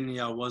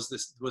Virginia,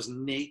 was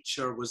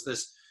nature, was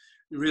this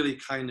really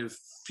kind of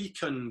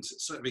fecund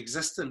sort of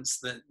existence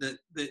that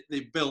they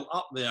built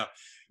up there.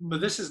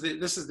 But this is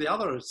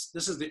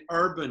the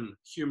urban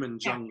human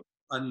jungle,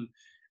 and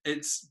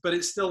it's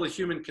still the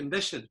human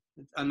condition,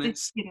 and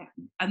it's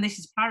and this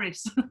is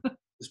Paris.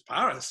 It's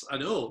Paris, I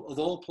know, of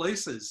all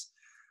places.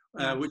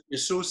 Which you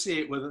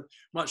associate with a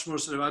much more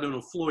sort of, I don't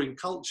know, flowing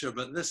culture,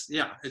 but this,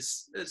 yeah,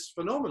 it's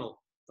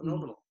phenomenal.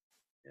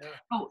 Yeah.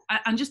 Oh,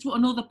 and just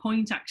another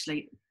point,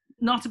 actually,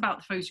 not about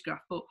the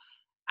photograph, but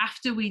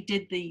after we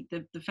did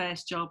the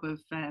first job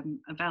of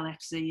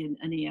LFC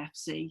and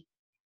EFC,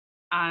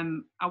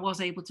 I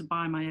was able to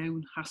buy my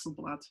own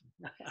Hasselblad.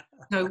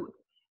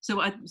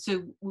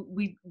 So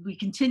we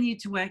continued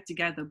to work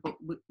together, but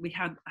we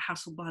had a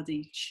Hasselblad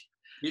each.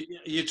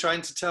 You're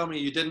trying to tell me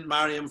you didn't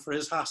marry him for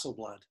his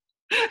Hasselblad?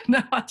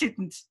 No, I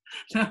didn't.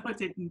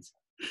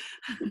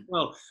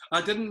 Well,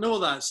 I didn't know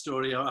that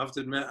story, I have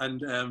to admit,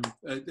 and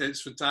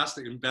it's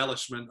fantastic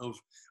embellishment of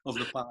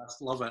the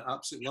past. Love it,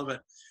 absolutely love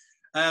it.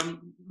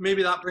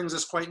 Maybe that brings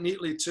us quite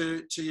neatly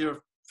to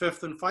your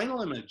 5th and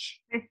final image.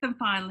 5th and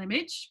final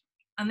image,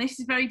 and this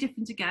is very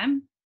different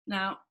again.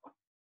 Now,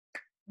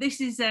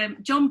 this is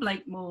John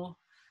Blakemore,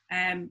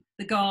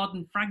 The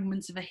Garden,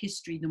 Fragments of a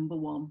History,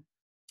 #1.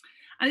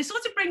 And it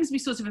sort of brings me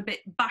sort of a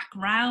bit back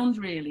round,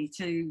 really,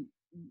 to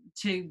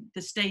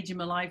the stage in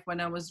my life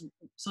when I was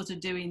sort of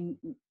doing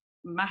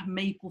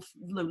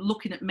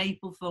looking at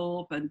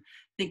Maplethorpe and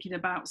thinking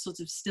about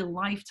sort of still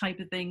life type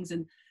of things,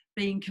 and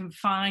being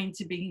confined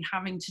to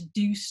having to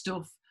do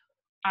stuff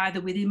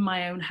either within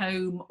my own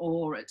home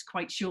or at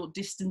quite short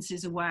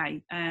distances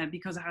away,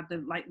 because I had the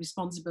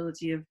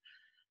responsibility of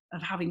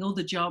having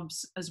other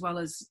jobs as well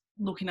as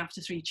looking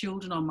after 3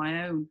 children on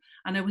my own.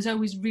 And I was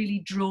always really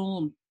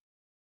drawn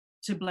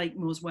to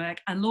Blakemore's work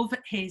and love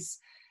his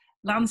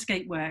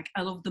landscape work.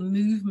 I love the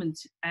movement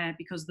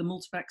because the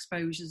multiple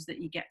exposures that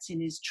he gets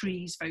in his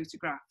trees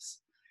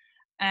photographs.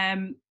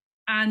 And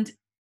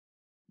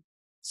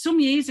some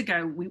years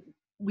ago,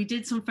 we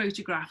did some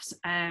photographs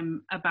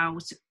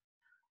about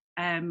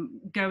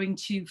going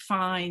to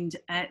find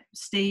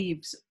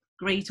Steve's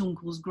great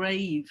uncle's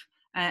grave,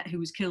 who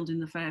was killed in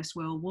the First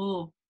World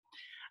War.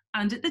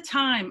 And at the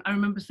time, I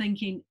remember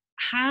thinking,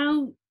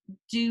 how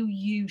do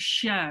you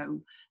show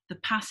the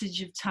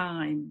passage of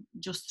time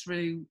just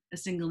through a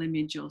single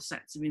image or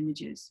sets of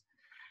images?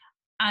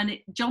 And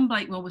John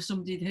Blakemore was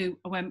somebody who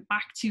I went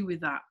back to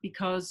with that,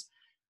 because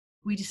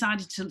we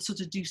decided to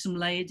sort of do some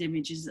layered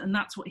images, and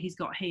that's what he's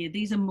got here.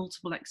 These are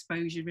multiple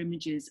exposure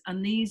images,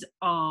 and these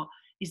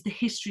is the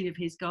history of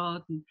his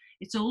garden.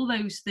 It's all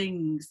those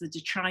things, the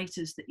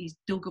detritus that he's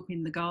dug up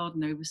in the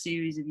garden over a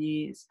series of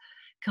years,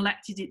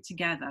 collected it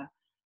together,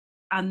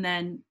 and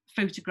then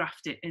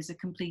photographed it as a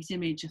complete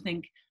image. I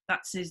think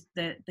that's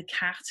the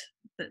cat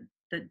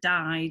that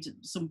died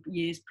some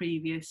years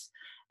previous,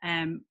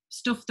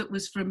 stuff that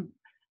was from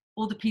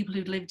all the people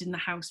who'd lived in the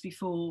house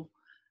before.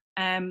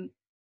 And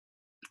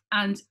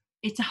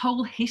it's a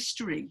whole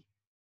history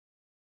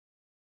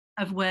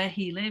of where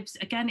he lives.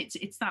 Again,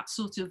 it's that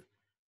sort of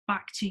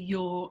back to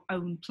your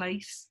own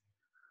place.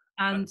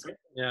 And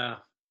yeah,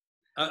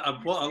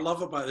 what I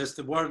love about this,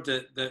 the word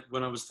that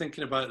when I was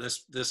thinking about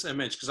this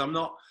image, because I'm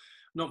not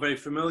very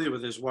familiar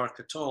with his work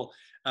at all,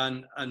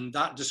 and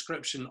that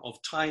description of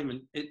time,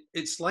 and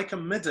it's like a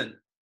midden.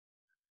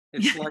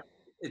 It's like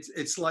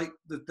it's like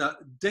that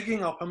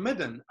digging up a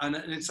midden, and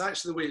it's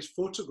actually the way it's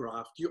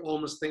photographed. You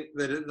almost think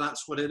that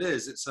that's what it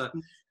is. It's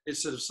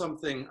sort of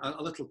something,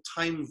 a little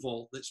time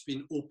vault that's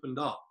been opened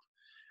up,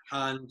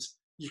 and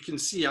you can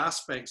see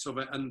aspects of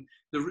it, and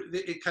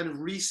it kind of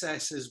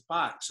recesses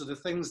back. So the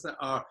things that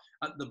are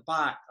at the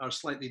back are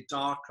slightly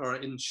darker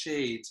in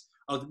shade,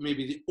 or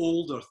maybe the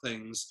older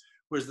things,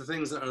 whereas the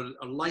things that are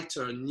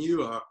lighter and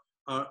newer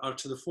are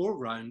to the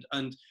foreground.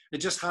 And it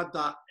just had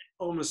that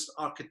almost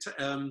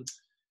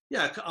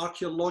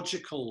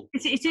archaeological.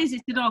 It's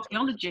an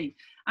archaeology.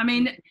 I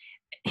mean,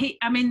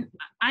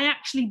 I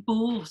actually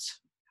bought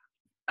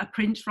a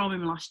print from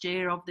him last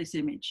year of this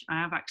image. I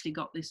have actually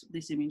got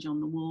this image on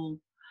the wall,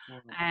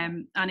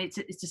 and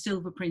it's a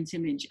silver print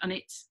image, and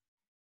it's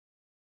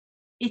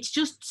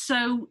just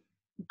so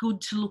good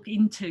to look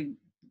into.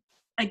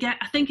 Again,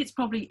 I think it's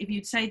probably, if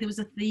you'd say there was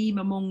a theme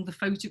among the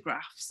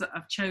photographs that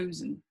I've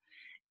chosen,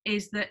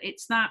 is that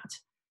it's that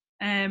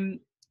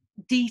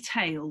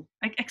detail,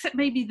 except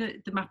maybe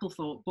the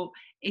Mapplethorpe, but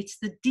it's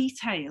the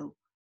detail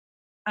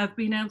of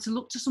being able to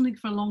look to something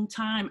for a long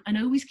time and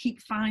always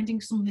keep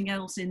finding something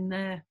else in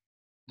there.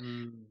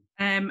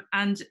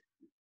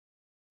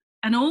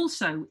 And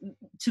also,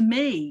 to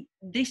me,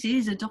 this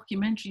is a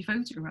documentary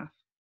photograph.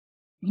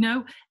 You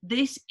know,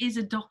 this is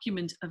a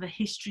document of a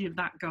history of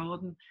that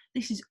garden.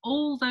 This is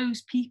all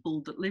those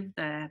people that lived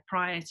there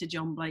prior to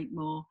John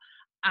Blakemore,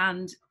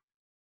 and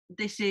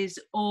this is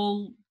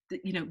all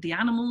the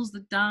animals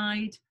that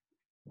died,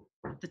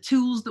 the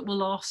tools that were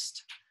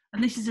lost,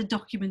 and this is a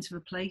document of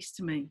a place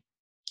to me.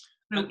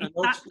 So if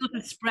that's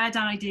the spread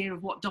idea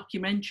of what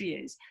documentary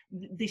is,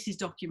 this is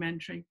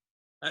documentary.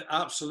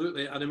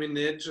 Absolutely. And I mean,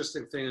 the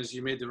interesting thing is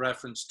you made the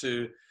reference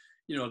to,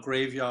 a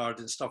graveyard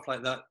and stuff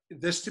like that.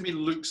 This to me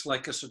looks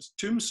like a sort of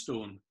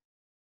tombstone.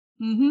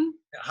 Mm-hmm.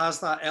 It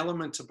has that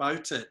element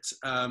about it.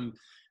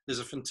 There's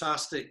a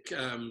fantastic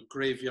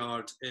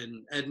graveyard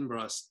in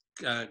Edinburgh,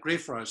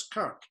 Greyfriars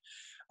Kirk,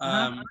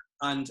 and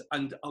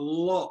a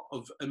lot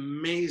of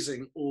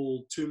amazing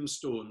old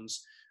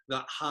tombstones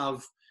that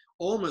have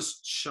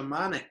almost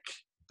shamanic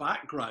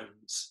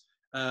backgrounds.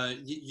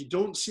 You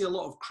don't see a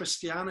lot of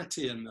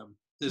Christianity in them.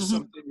 There's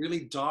something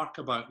really dark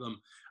about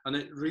them, and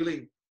it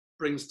really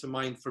brings to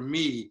mind for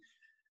me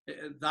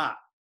that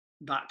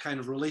kind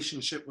of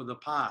relationship with the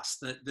past.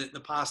 That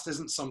the past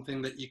isn't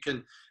something that you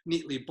can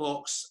neatly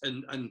box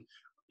and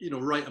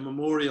write a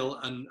memorial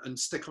and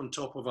stick on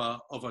top of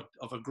a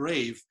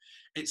grave.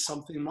 It's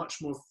something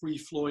much more free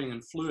flowing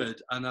and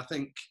fluid, and I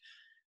think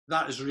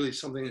that is really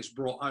something that's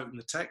brought out in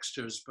the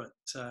textures. But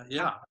and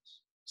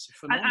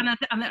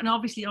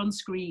obviously on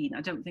screen,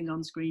 I don't think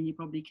on screen you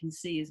probably can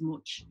see as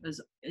much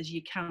as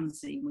you can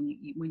see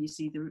when you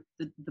see the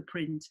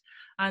print.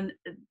 And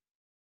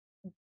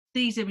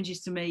these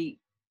images, to me,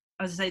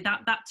 as I say,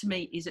 that to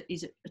me is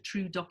a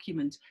true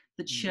document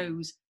that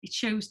shows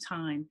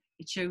time,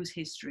 it shows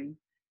history.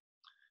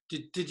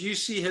 Did you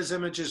see his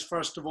images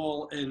first of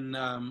all in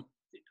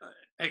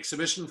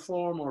exhibition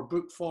form or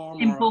book form?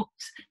 In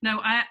books.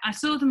 No, I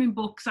saw them in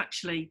books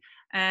actually.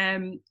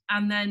 And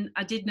then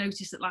I did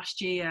notice that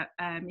last year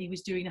he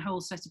was doing a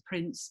whole set of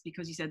prints,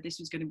 because he said this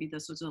was going to be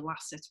the sort of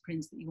last set of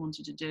prints that he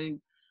wanted to do.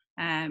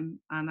 And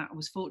I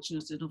was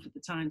fortunate enough at the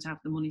time to have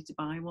the money to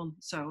buy one,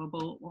 so I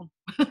bought one.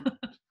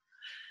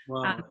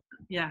 Wow.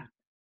 Yeah.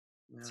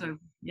 So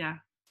yeah.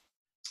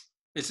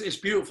 It's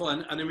beautiful,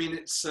 and I mean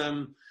it's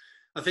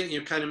I think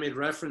you kind of made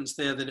reference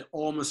there that it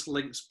almost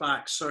links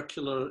back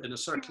in a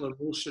circular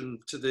motion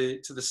to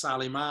the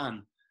Sally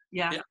Mann.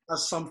 Yeah. It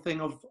has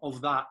something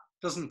of that,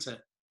 doesn't it?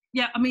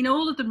 Yeah, I mean,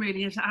 all of them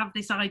really have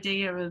this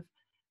idea of,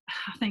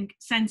 I think,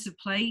 sense of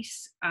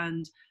place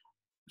and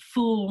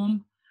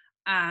form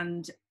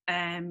and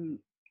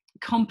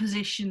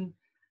composition,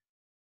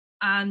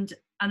 and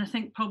I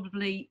think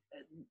probably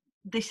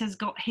this has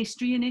got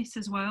history in it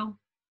as well.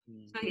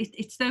 So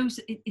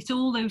it's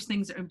all those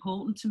things that are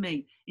important to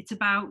me. It's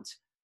about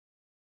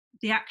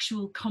the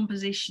actual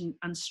composition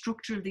and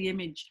structure of the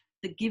image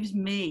that gives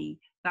me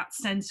that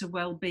sense of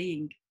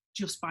well-being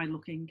just by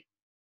looking.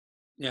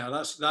 Yeah,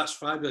 that's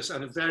fabulous,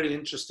 and very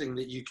interesting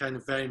that you kind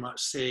of very much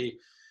say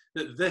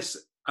that this,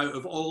 out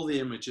of all the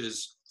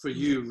images for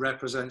you,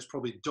 represents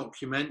probably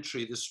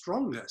documentary the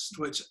strongest,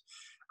 which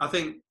I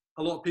think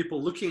a lot of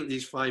people looking at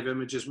these 5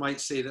 images might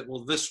say that,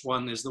 well, this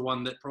one is the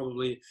one that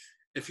probably,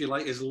 if you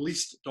like, is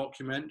least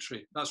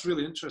documentary. That's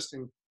really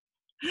interesting.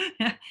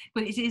 Yeah,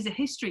 but it is a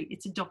history.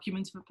 It's a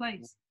document of a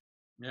place.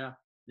 Yeah.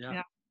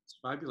 It's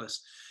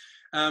fabulous.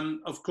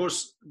 Of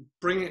course,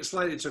 bringing it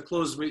slightly to a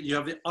close, you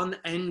have the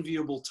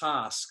unenviable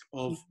task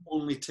of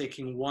only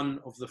taking one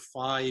of the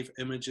 5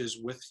 images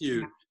with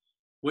you. Yeah.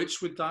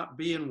 Which would that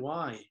be and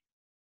why?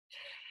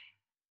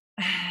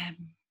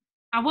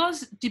 I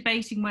was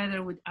debating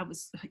whether I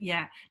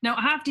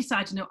have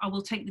decided, no, I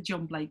will take the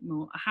John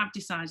Blakemore. I have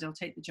decided I'll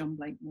take the John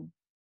Blakemore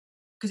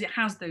because it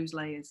has those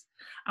layers.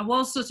 I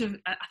was sort of,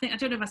 I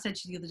don't know if I said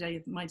to you the other day,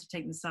 I might have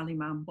taken the Sally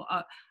Mann, but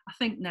I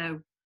think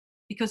no.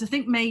 Because I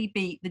think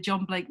maybe the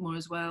John Blakemore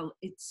as well,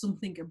 it's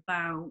something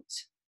about,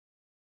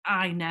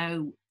 I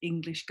know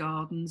English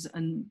gardens,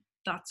 and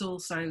that's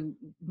also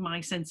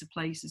my sense of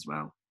place as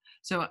well.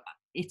 So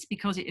it's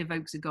because it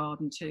evokes a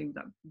garden too,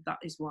 that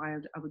is why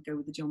I would go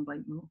with the John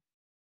Blakemore.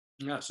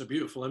 Yeah, it's a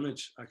beautiful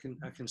image. I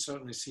can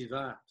certainly see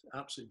that.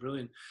 Absolutely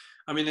brilliant.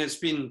 I mean, it's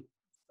been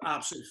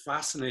absolutely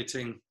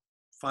fascinating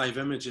 5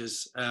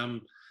 images.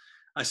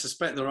 I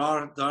suspect there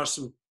are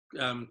some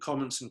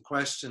comments and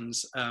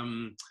questions.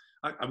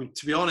 I mean,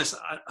 to be honest,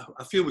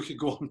 I feel we could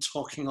go on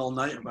talking all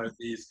night about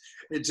these.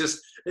 It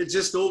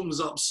just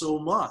opens up so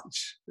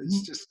much.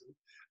 It's just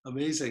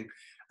amazing.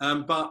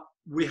 But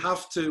we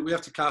have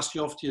to cast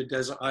you off to your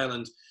desert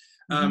island,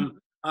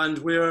 and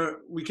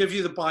we give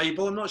you the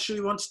Bible. I'm not sure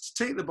you wanted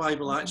to take the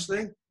Bible,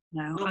 actually.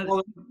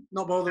 No,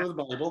 not bother with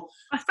the Bible.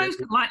 I suppose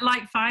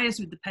like fires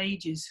with the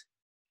pages.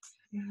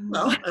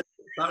 Well,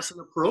 that's an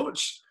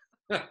approach.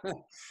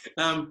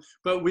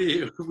 But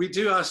we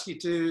do ask you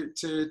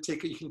to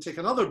take it. You can take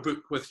another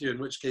book with you. In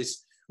which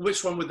case,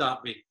 which one would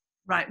that be?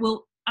 Right.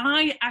 Well,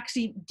 I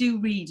actually do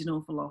read an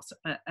awful lot.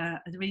 I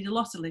read a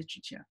lot of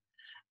literature,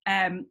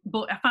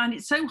 but I find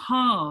it so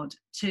hard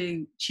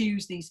to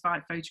choose these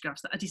 5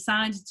 photographs that I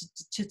decided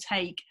to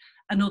take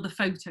another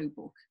photo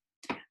book.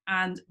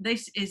 And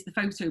this is the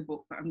photo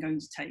book that I'm going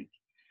to take,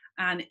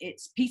 and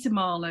it's Peter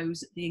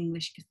Marlowe's The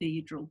English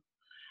Cathedral.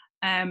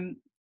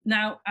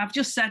 Now, I've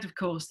just said, of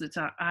course, that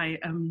I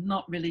am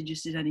not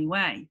religious in any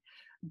way,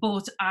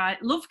 but I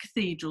love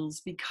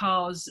cathedrals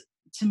because,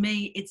 to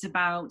me, it's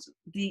about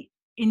the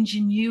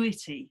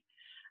ingenuity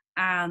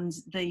and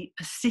the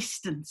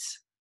persistence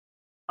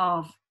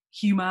of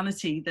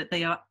humanity that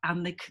they are,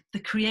 and the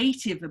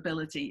creative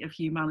ability of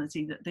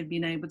humanity that they've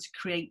been able to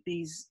create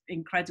these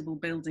incredible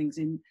buildings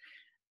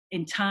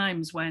in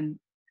times when,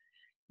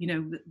 you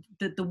know,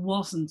 there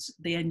wasn't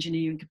the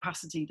engineering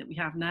capacity that we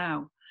have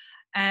now.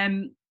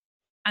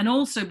 And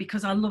also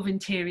because I love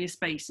interior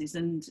spaces,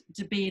 and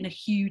to be in a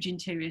huge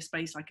interior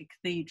space like a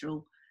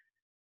cathedral,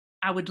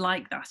 I would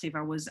like that if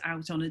I was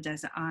out on a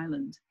desert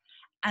island.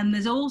 And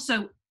there's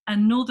also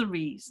another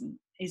reason,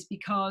 is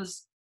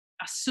because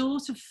I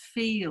sort of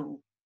feel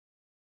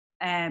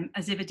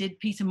as if I did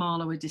Peter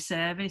Marlowe a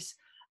disservice,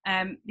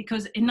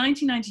 because in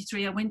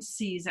 1993 I went to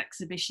see his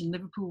exhibition,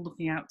 Liverpool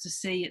Looking Out to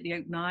Sea, at the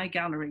Open Eye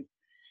Gallery,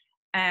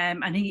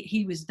 and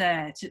he was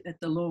there at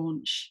the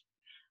launch.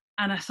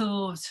 And I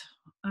thought,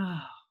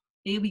 oh,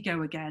 here we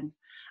go again.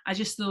 I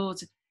just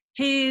thought,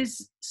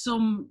 here's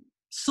some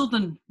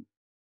southern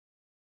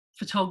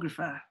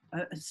photographer,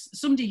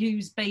 somebody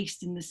who's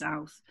based in the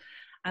south,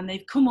 and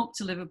they've come up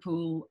to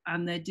Liverpool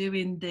and they're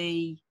doing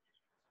the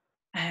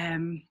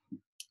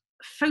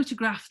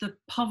photograph the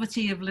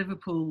poverty of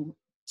Liverpool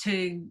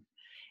to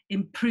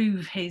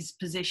improve his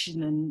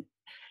position and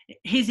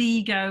his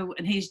ego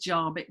and his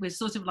job. It was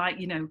sort of like,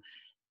 you know,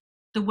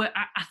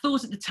 I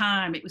thought at the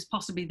time it was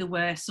possibly the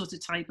worst sort of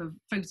type of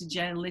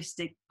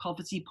photojournalistic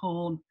poverty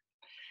porn.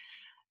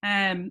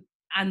 And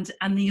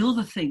the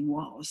other thing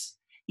was,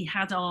 he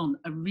had on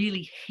a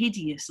really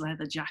hideous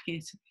leather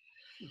jacket.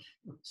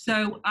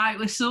 So I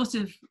was sort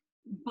of,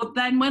 but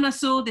then when I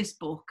saw this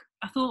book,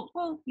 I thought,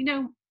 well, you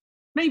know,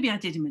 maybe I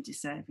did him a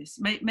disservice.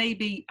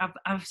 Maybe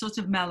I've sort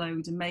of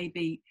mellowed, and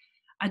maybe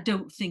I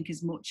don't think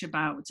as much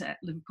about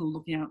Liverpool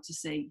Looking Out to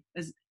Sea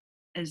as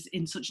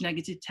in such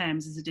negative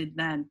terms as I did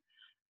then.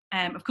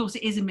 Of course,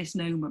 it is a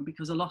misnomer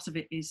because a lot of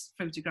it is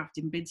photographed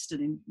in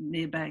Bidston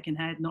near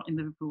Birkenhead, not in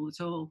Liverpool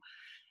at all.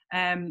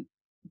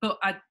 But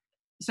I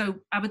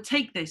would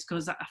take this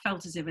because I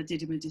felt as if I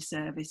did him a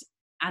disservice,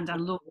 and I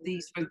love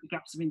these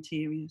photographs of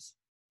interiors.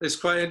 It's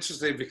quite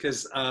interesting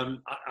because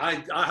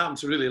I happen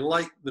to really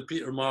like the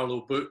Peter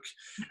Marlowe book.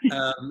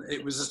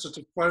 It was a sort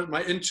of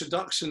my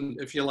introduction,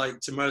 if you like,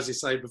 to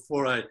Merseyside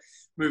before I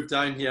moved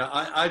down here.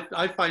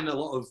 I find a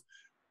lot of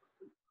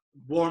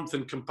warmth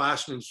and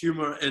compassion and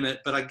humour in it,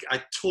 but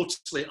I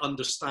totally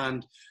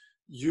understand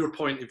your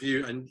point of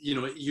view, and you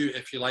know, you,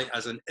 if you like,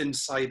 as an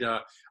insider,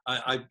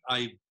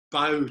 I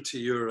bow to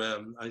your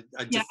I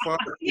yeah, defer.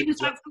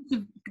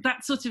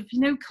 That sort of, you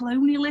know,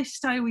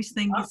 colonialist, I always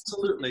think.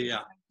 Absolutely,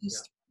 yeah.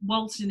 Just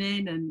waltzing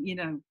in, and you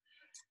know.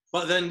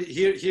 But then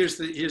here's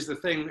the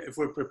thing: if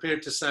we're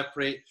prepared to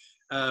separate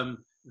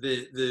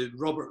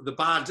the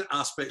bad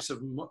aspects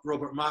of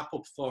Robert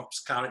Mapplethorpe's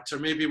character,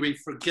 maybe we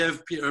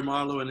forgive Peter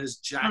Marlowe and his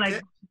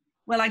jacket.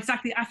 Well,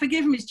 exactly. I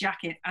forgive him his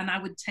jacket, and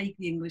I would take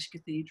the English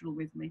cathedral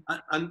with me.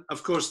 And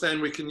of course, then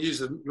we can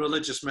use a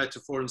religious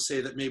metaphor and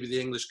say that maybe the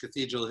English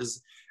cathedral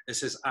is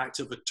his act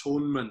of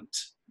atonement.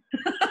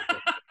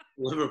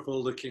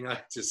 Liverpool looking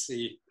out to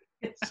sea.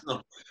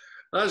 So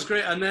that's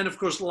great. And then, of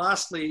course,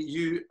 lastly,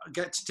 you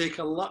get to take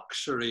a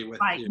luxury with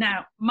you. Right,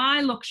 now,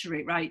 my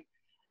luxury, right.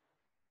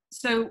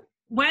 So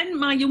when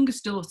my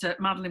youngest daughter,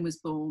 Madeline, was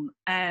born,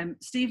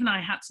 Steve and I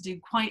had to do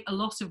quite a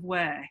lot of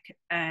work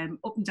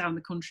up and down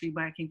the country,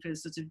 working for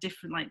sort of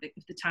different, like at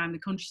the time, the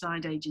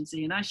Countryside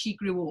Agency. And as she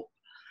grew up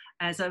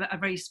as a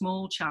very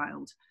small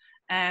child,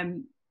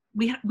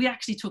 we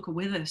actually took her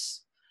with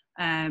us.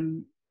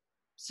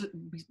 So,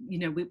 you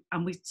know,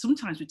 we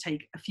sometimes would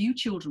take a few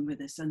children with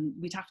us, and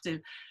we'd have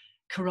to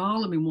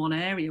corral them in one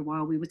area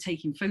while we were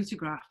taking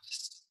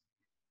photographs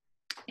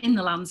in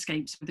the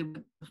landscapes. They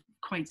were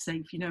quite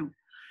safe, you know.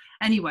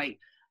 Anyway,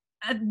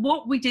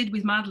 what we did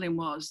with Madeline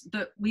was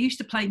that we used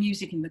to play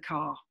music in the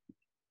car,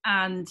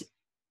 and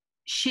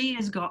she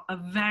has got a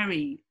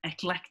very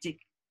eclectic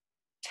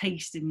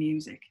taste in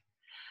music.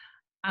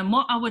 And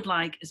what I would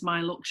like as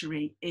my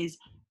luxury is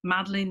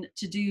Madeline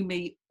to do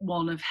me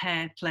one of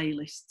her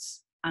playlists,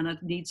 and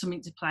I'd need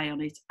something to play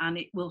on it, and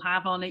it will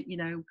have on it, you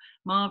know,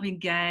 Marvin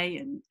Gaye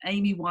and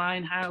Amy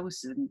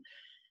Winehouse and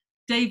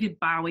David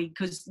Bowie,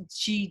 because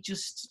she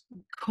just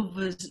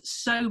covers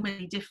so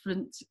many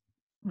different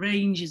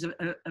ranges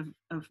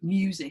of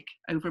music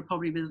over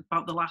probably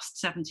about the last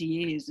 70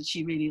 years that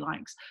she really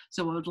likes.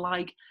 So I would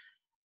like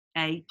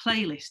a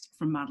playlist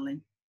from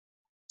Madeline.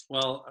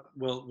 Well,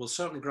 we'll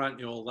certainly grant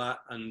you all that.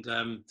 And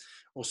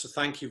also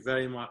thank you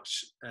very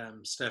much,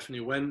 Stephanie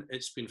Wynne.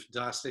 It's been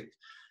fantastic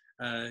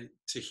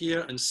to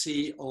hear and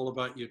see all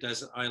about your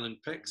Desert Island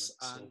Pics.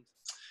 And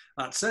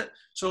that's it.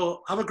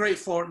 So have a great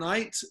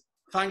fortnight.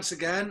 Thanks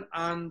again,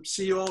 and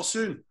see you all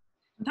soon.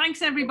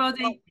 Thanks,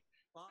 everybody.